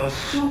 Have a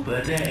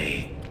super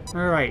day.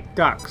 Alright,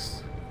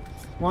 ducks.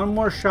 One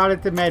more shot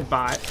at the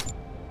medbot.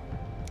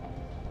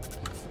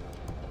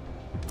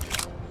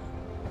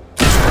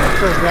 That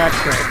does that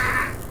trick.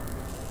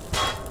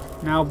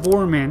 Now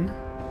Borman.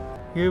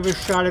 You have a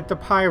shot at the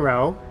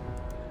pyro.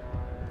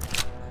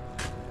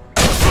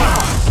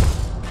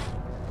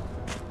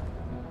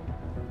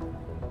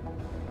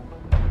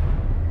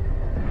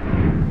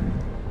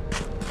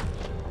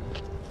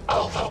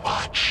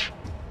 Overwatch.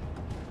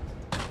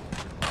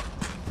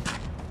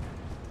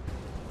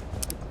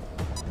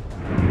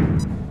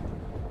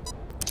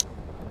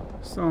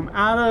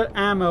 out of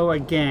ammo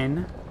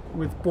again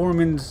with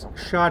Borman's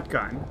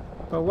shotgun.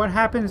 But what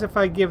happens if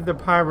I give the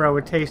pyro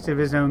a taste of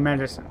his own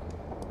medicine?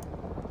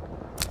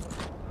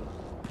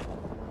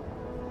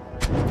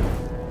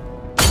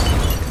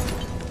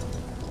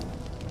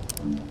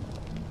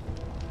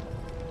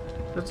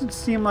 Doesn't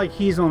seem like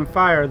he's on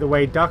fire the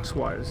way Dux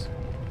was.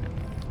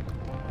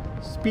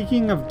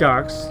 Speaking of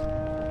Dux,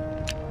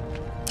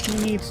 he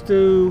needs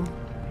to...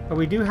 Well,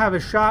 we do have a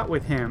shot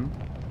with him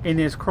in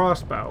his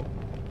crossbow.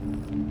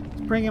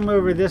 Let's bring him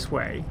over this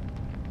way.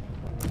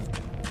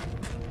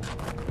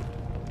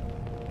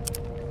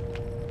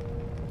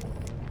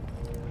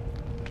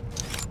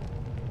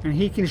 And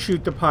he can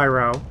shoot the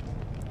pyro.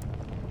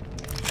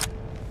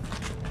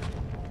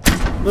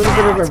 A little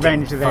bit of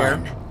revenge there.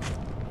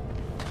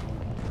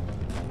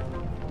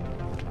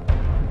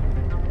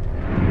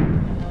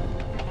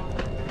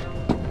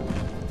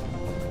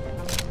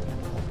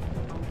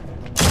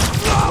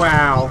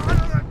 Wow.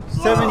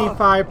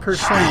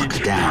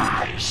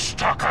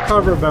 75%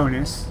 cover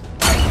bonus.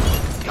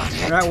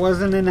 That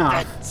wasn't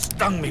enough.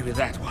 Stung me with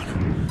that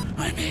one.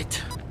 I'm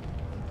it.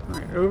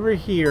 Alright, over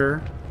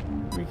here,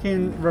 we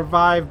can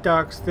revive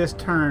Dux this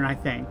turn, I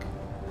think.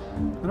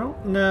 I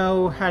don't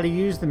know how to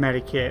use the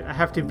medikit. I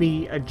have to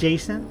be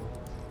adjacent.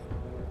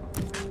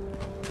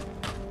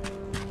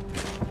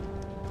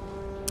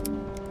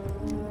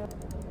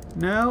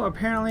 No,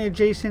 apparently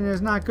adjacent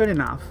is not good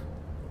enough.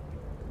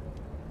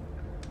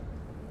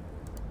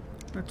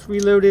 Let's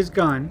reload his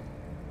gun.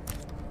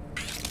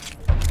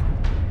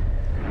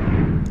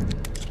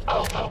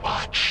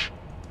 Overwatch.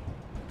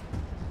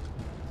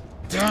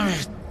 Damn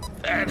it,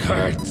 that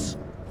hurts.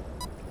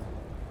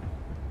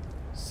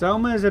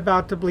 Selma is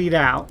about to bleed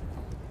out.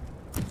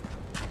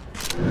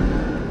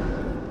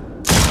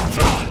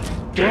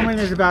 Woman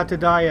is about to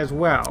die as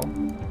well.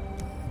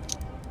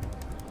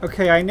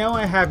 Okay, I know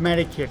I have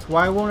medikits.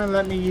 Why won't it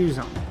let me use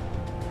them?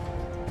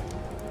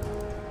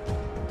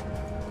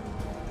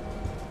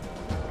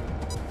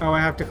 Oh, I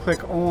have to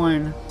click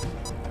on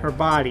her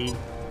body.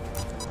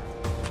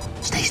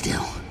 Stay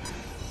still.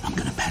 I'm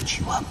gonna patch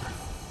you up.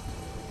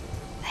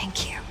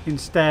 Thank you.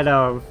 Instead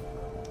of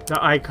the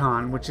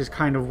icon, which is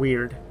kind of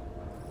weird.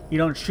 You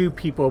don't shoot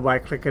people by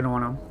clicking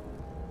on them.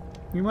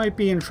 You might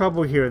be in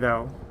trouble here,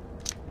 though.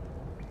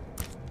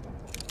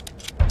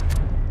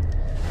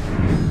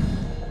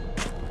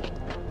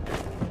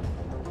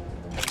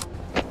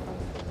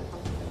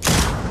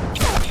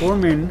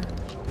 Foreman,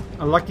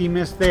 a lucky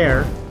miss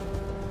there.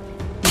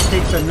 He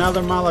takes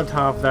another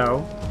Molotov,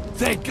 though.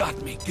 They got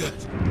me good.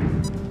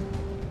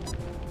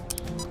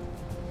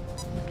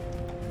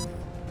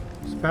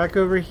 It's back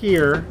over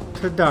here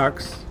to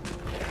Dux.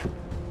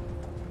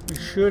 We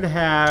should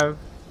have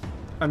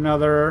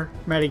another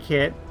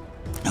medikit.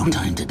 No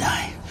time to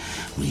die.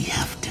 We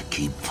have to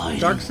keep fighting.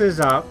 Dux is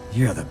up.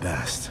 You're the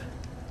best.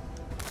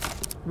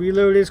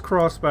 Reload his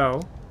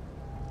crossbow.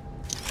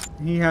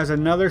 He has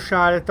another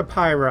shot at the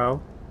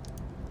pyro.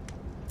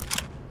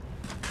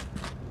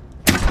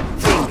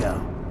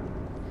 Bingo.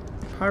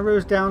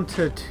 Pyro's down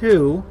to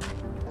 2.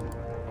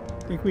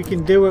 I think we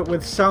can do it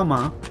with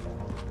Selma.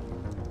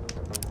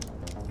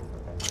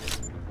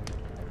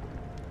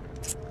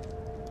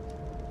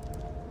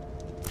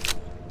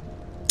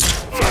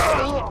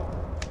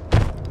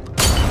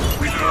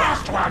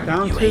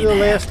 Down to the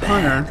last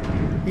hunter.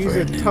 He's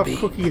a tough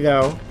cookie,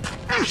 though.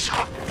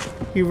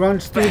 He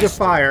runs through the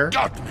fire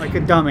like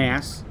a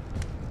dumbass.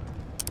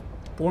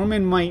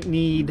 Borman might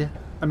need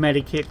a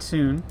medikit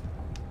soon.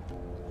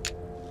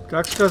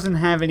 Dux doesn't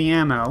have any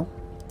ammo.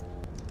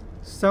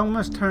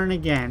 Selma's turn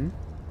again.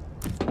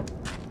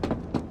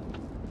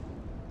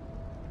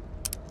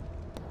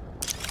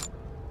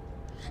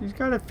 She's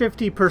got a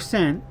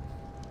 50%.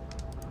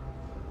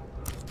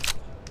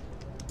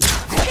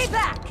 Stay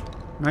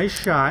back! Nice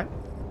shot.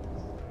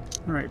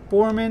 Alright,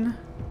 Borman.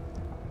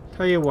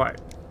 Tell you what.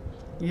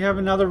 You have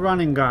another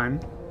running gun.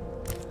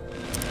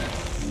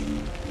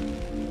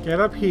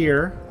 Get up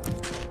here.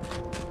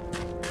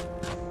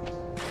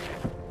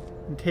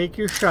 And take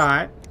your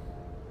shot.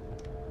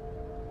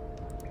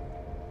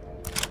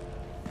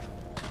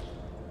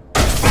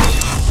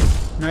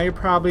 Now you're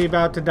probably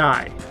about to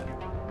die.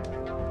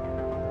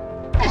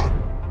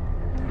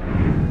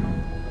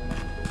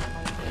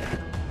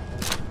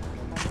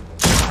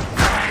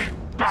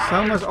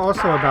 Selma's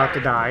also about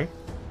to die.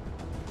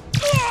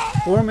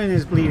 Foreman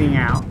is bleeding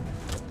out.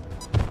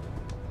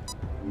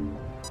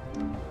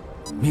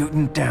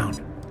 Mutant down.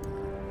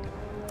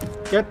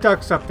 Get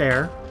Dux up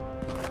there.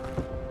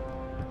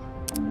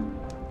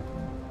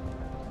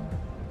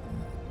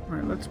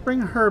 Alright, let's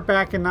bring her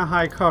back into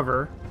high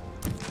cover.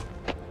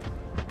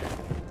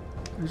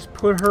 Just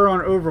put her on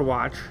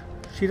Overwatch.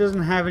 She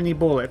doesn't have any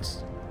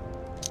bullets.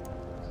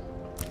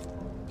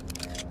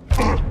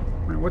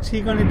 Alright, what's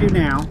he gonna do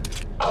now?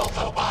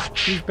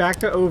 Overwatch. He's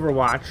back to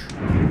Overwatch.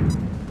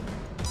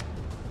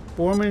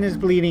 Borman is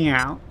bleeding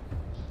out.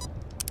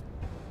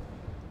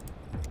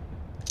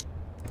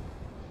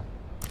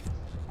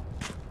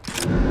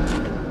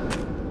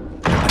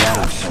 Get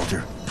out,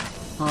 soldier.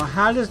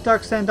 How does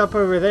Dux end up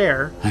over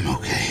there? I'm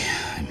okay.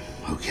 I'm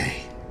okay.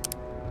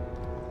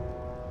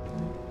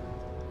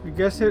 I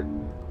guess it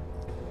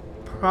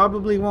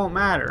probably won't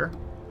matter.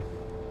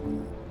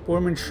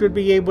 Borman should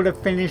be able to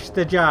finish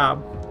the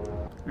job.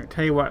 I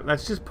tell you what,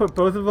 let's just put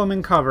both of them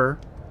in cover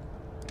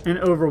and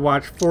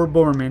Overwatch for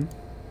Borman.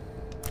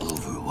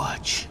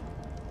 Overwatch.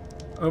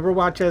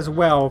 Overwatch as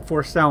well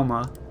for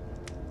Selma.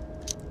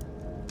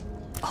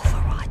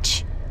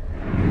 Overwatch.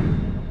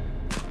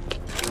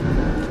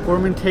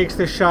 Borman takes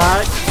the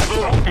shot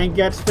and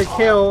gets the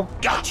kill.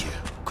 Gotcha.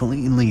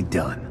 Cleanly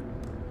done.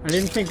 I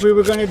didn't think we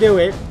were going to do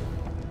it.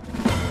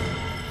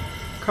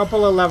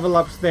 Couple of level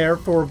ups there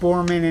for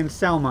Borman and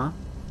Selma.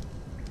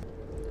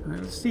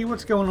 Let's see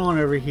what's going on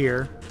over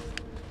here.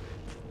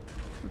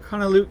 What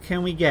kind of loot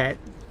can we get?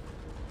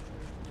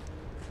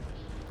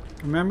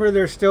 Remember,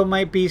 there still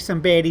might be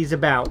some baddies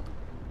about.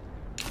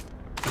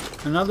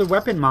 Another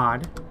weapon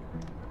mod.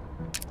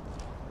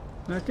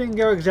 That didn't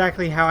go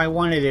exactly how I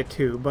wanted it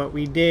to, but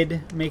we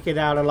did make it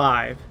out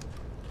alive.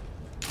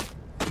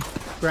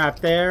 Scrap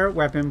there,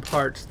 weapon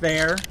parts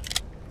there.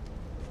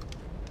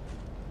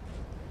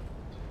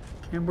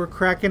 And we're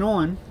cracking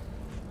on.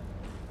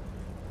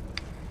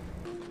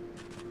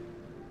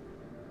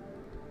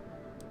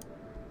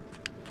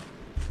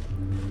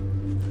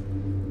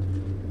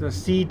 The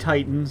Sea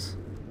Titans.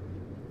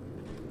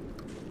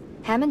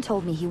 Hammond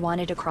told me he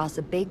wanted to cross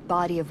a big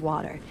body of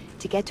water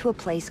to get to a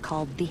place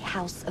called the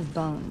House of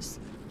Bones.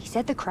 He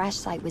said the crash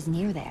site was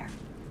near there.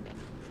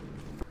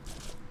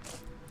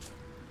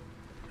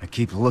 I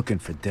keep looking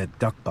for dead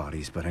duck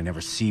bodies, but I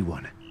never see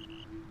one.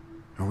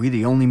 Are we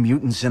the only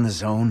mutants in the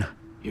zone?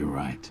 You're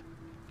right.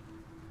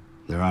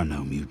 There are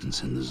no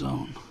mutants in the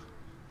zone.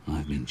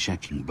 I've been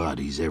checking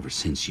bodies ever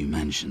since you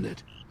mentioned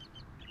it.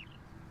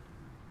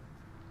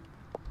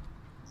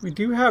 We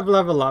do have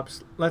level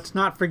ups. Let's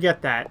not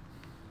forget that.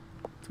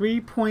 3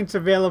 points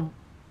available.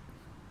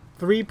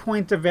 3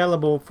 points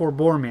available for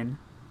Borman.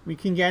 We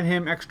can get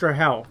him extra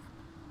health.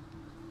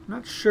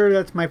 Not sure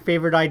that's my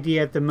favorite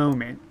idea at the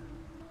moment.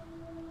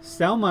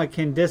 Selma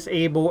can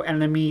disable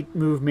enemy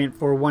movement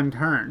for 1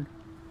 turn.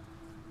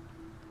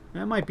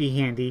 That might be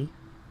handy.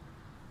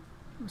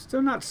 I'm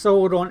still not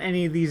sold on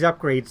any of these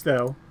upgrades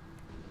though.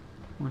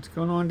 What's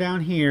going on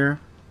down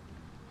here?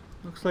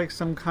 Looks like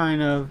some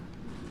kind of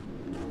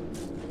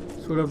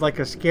sort of like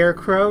a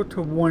scarecrow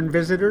to warn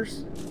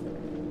visitors.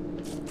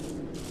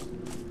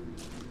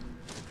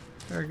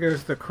 There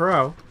goes the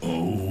crow.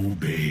 Oh,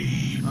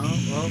 baby.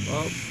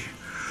 Oh.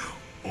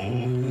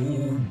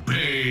 Obey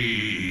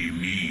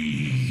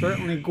me.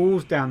 Certainly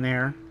ghouls down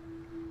there.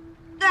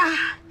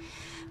 Ah,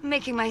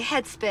 making my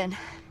head spin.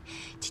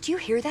 Did you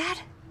hear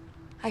that?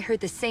 I heard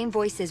the same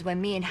voices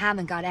when me and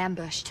Hammond got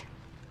ambushed.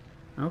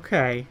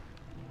 Okay.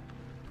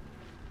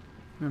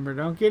 Remember,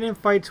 don't get in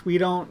fights we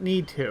don't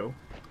need to.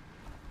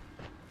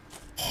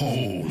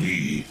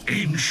 Holy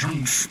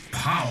ancient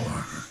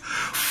power,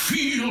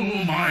 feel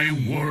my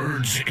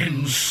words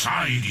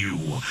inside you,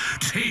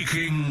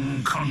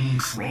 taking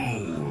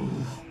control.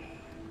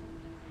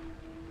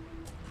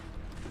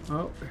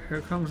 Oh,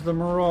 here comes the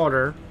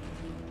Marauder.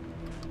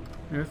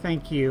 No,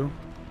 thank you.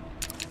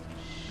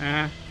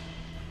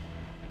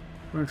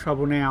 We're in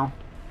trouble now.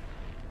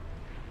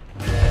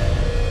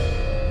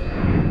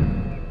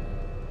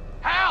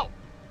 Help!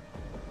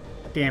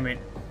 Damn it.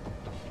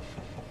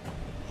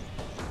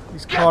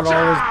 He's called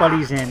all his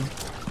buddies in.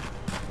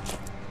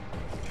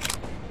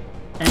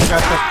 And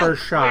got the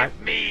first shot.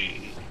 With me.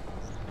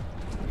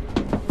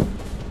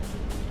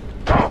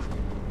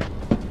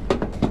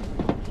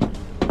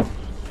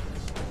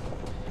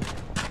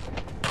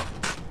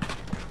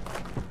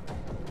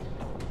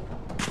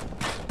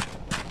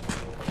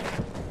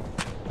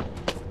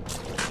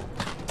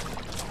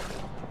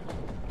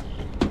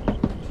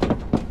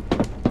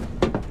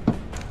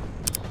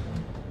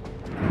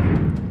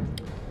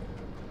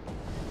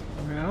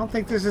 I don't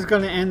think this is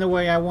going to end the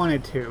way I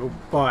wanted to,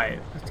 but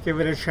let's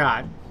give it a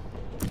shot.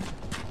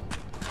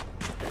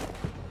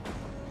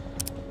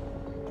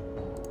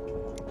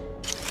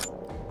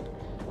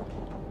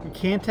 We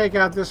can't take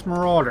out this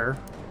Marauder.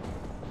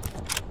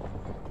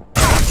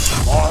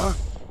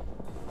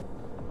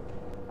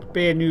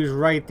 Bad news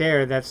right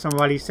there that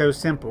somebody so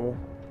simple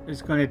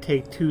is going to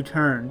take 2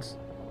 turns.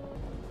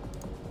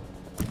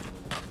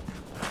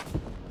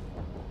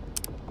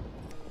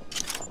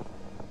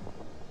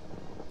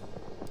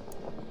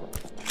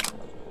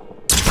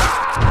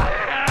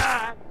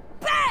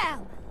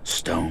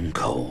 Stone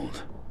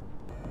cold.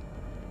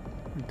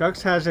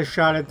 Dux has a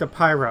shot at the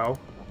pyro.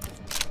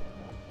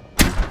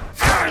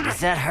 Does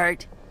that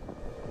hurt?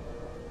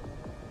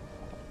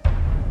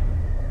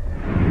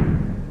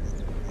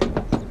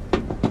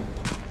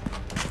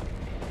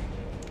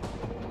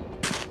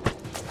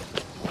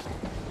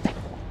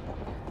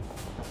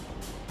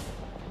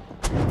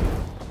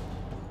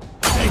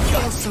 It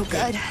feels so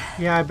good.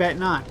 Yeah, I bet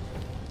not.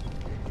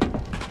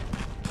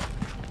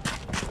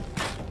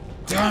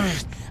 Damn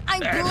it! I'm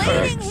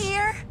bleeding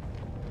here.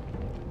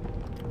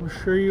 I'm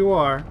sure you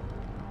are.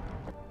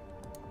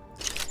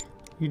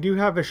 You do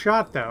have a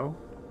shot, though.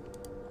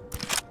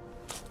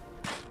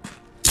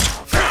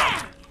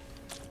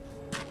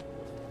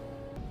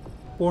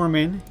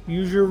 Foreman,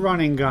 use your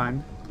running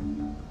gun.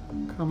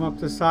 Come up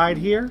the side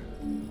here.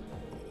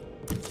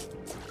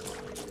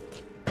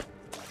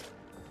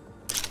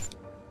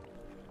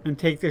 And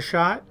take the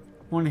shot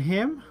on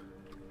him.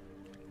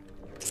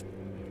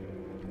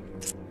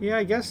 Yeah,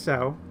 I guess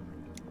so.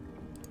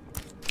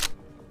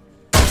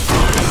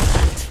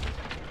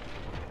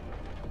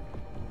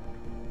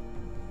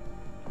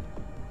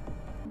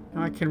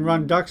 Now I can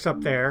run ducks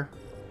up there.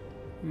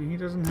 He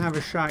doesn't have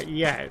a shot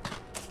yet.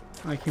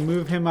 I can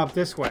move him up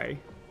this way.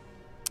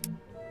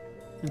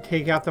 And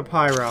take out the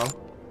pyro.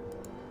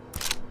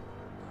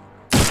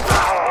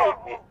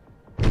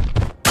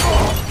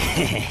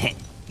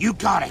 You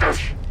got it!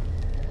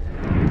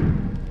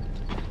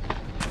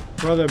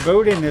 Brother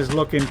Bowden is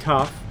looking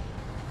tough.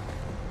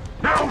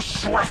 No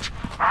sweat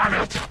on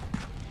it!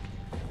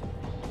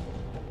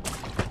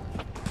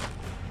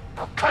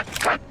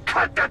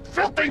 Cut that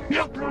filthy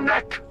mutant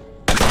neck!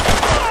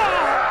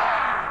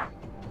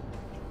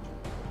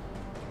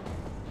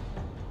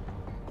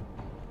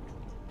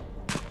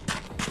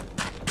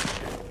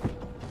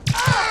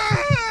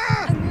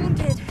 I'm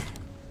wounded.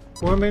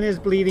 Foreman is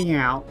bleeding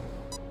out.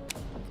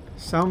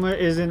 Selma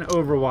is in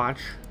Overwatch.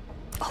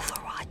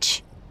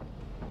 Overwatch.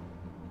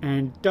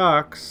 And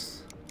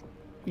Ducks,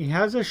 he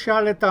has a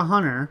shot at the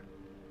hunter.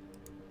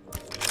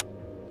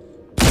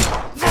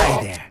 Hey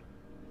there.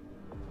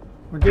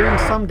 We're doing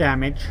some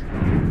damage.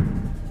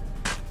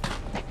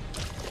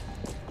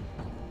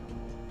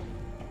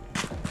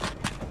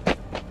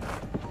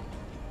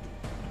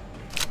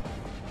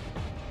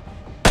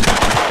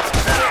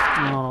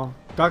 Oh,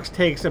 Ducks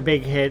takes a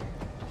big hit.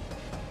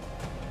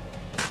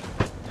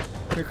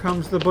 Here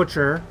comes the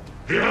butcher.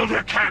 The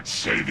Elder can't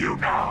save you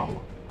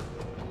now!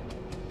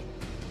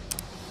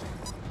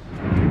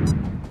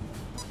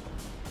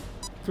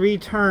 3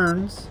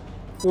 turns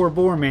for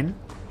Borman.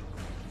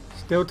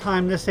 Still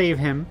time to save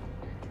him.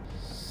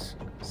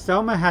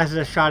 Selma has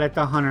a shot at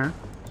the hunter.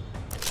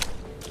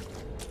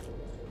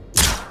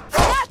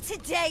 Not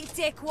today,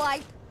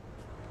 dickwipe!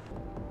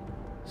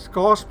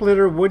 Skull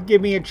Splitter would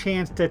give me a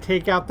chance to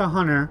take out the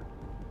hunter.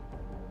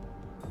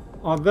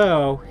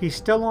 Although, he's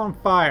still on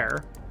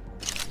fire.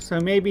 So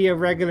maybe a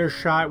regular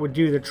shot would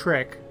do the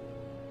trick.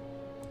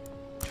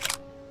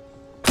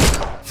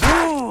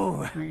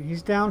 Right,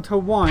 he's down to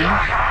 1.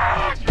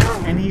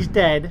 And he's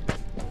dead.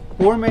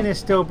 Borman is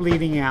still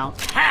bleeding out.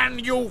 Can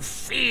you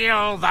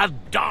feel the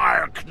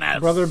darkness?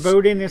 Brother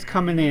Bowden is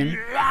coming in.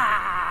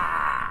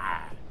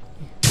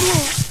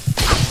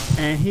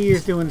 And he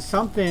is doing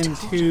something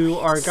to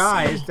our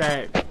guys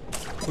that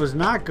was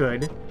not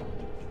good.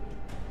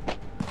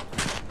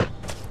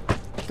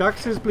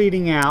 Ducks is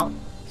bleeding out.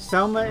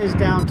 Selma is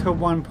down to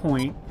 1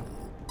 point.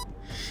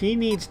 She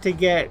needs to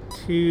get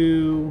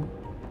to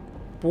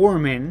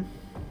Borman.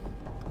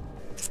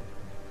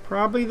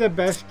 Probably the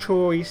best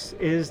choice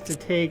is to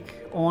take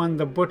on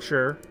the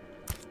butcher.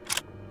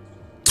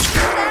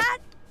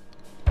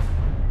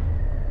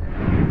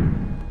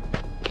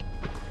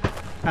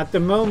 At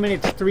the moment,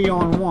 it's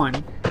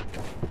 3-on-1.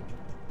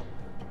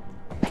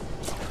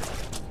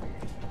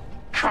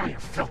 Come here,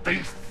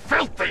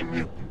 filthy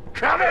mutant!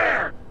 Come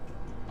here!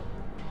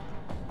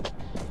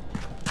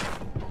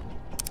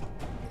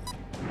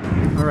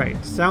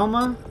 Alright,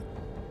 Selma,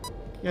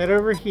 get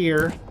over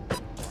here.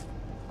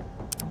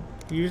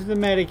 Use the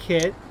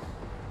medikit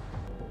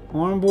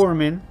on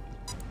Borman.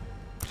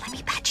 Let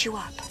me patch you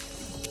up.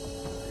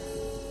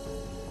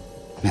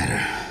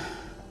 Matter.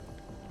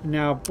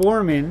 Now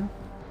Borman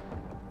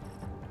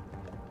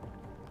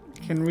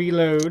can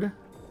reload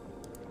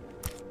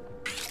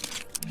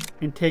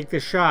and take the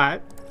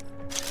shot.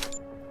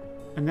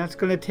 And that's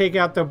going to take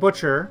out the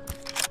butcher.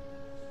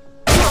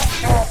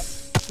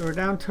 So we're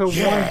down to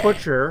 1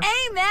 butcher.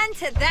 Amen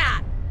to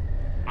that!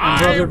 And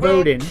Brother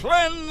Bowden.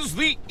 Cleanse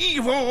the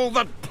evil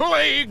that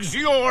plagues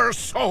your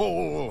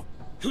soul!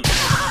 But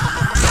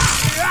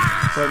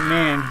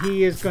man,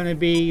 he is going to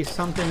be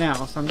something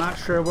else. I'm not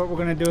sure what we're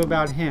going to do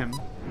about him.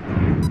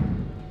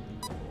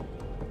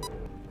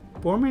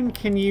 Borman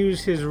can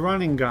use his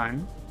running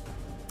gun.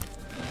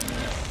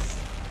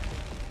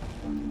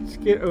 Let's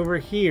get over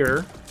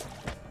here.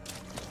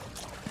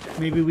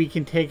 Maybe we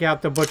can take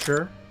out the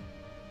butcher.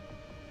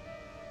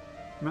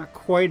 Not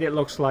quite, it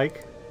looks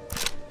like.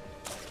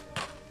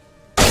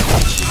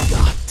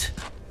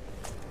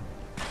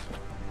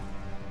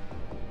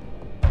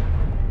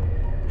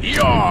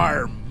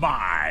 You're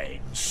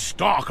mine,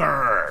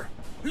 stalker!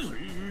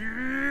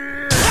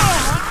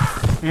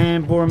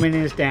 And Borman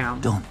is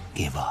down. Don't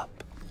give up.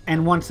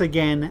 And once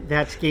again,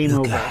 that's game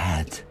Look over.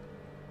 ahead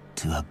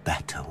to a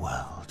better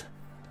world.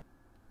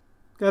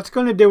 That's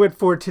going to do it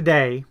for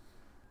today.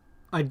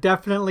 I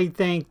definitely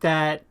think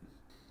that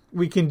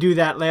we can do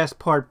that last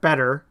part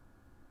better.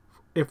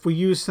 If we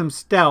use some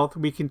stealth,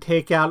 we can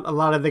take out a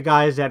lot of the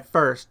guys at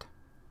first.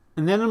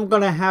 And then I'm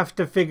going to have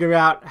to figure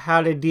out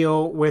how to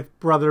deal with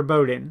Brother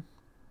Bowden.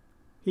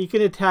 He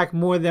can attack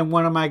more than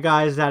one of my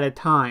guys at a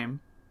time.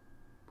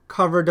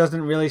 Cover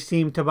doesn't really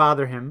seem to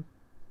bother him.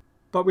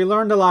 But we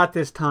learned a lot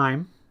this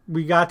time.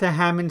 We got to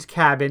Hammond's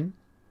cabin.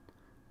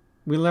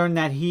 We learned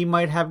that he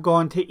might have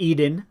gone to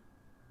Eden.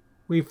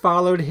 We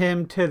followed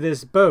him to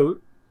this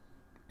boat,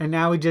 and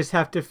now we just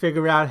have to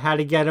figure out how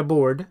to get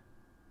aboard.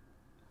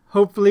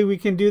 Hopefully we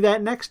can do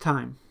that next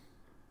time.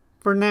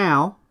 For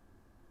now,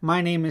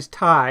 my name is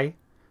Ty.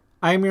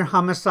 I am your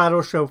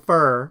homicidal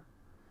chauffeur.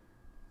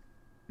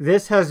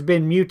 This has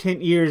been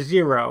Mutant Year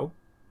Zero.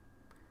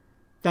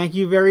 Thank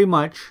you very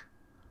much.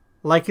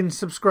 Like and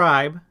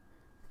subscribe,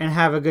 and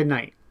have a good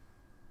night.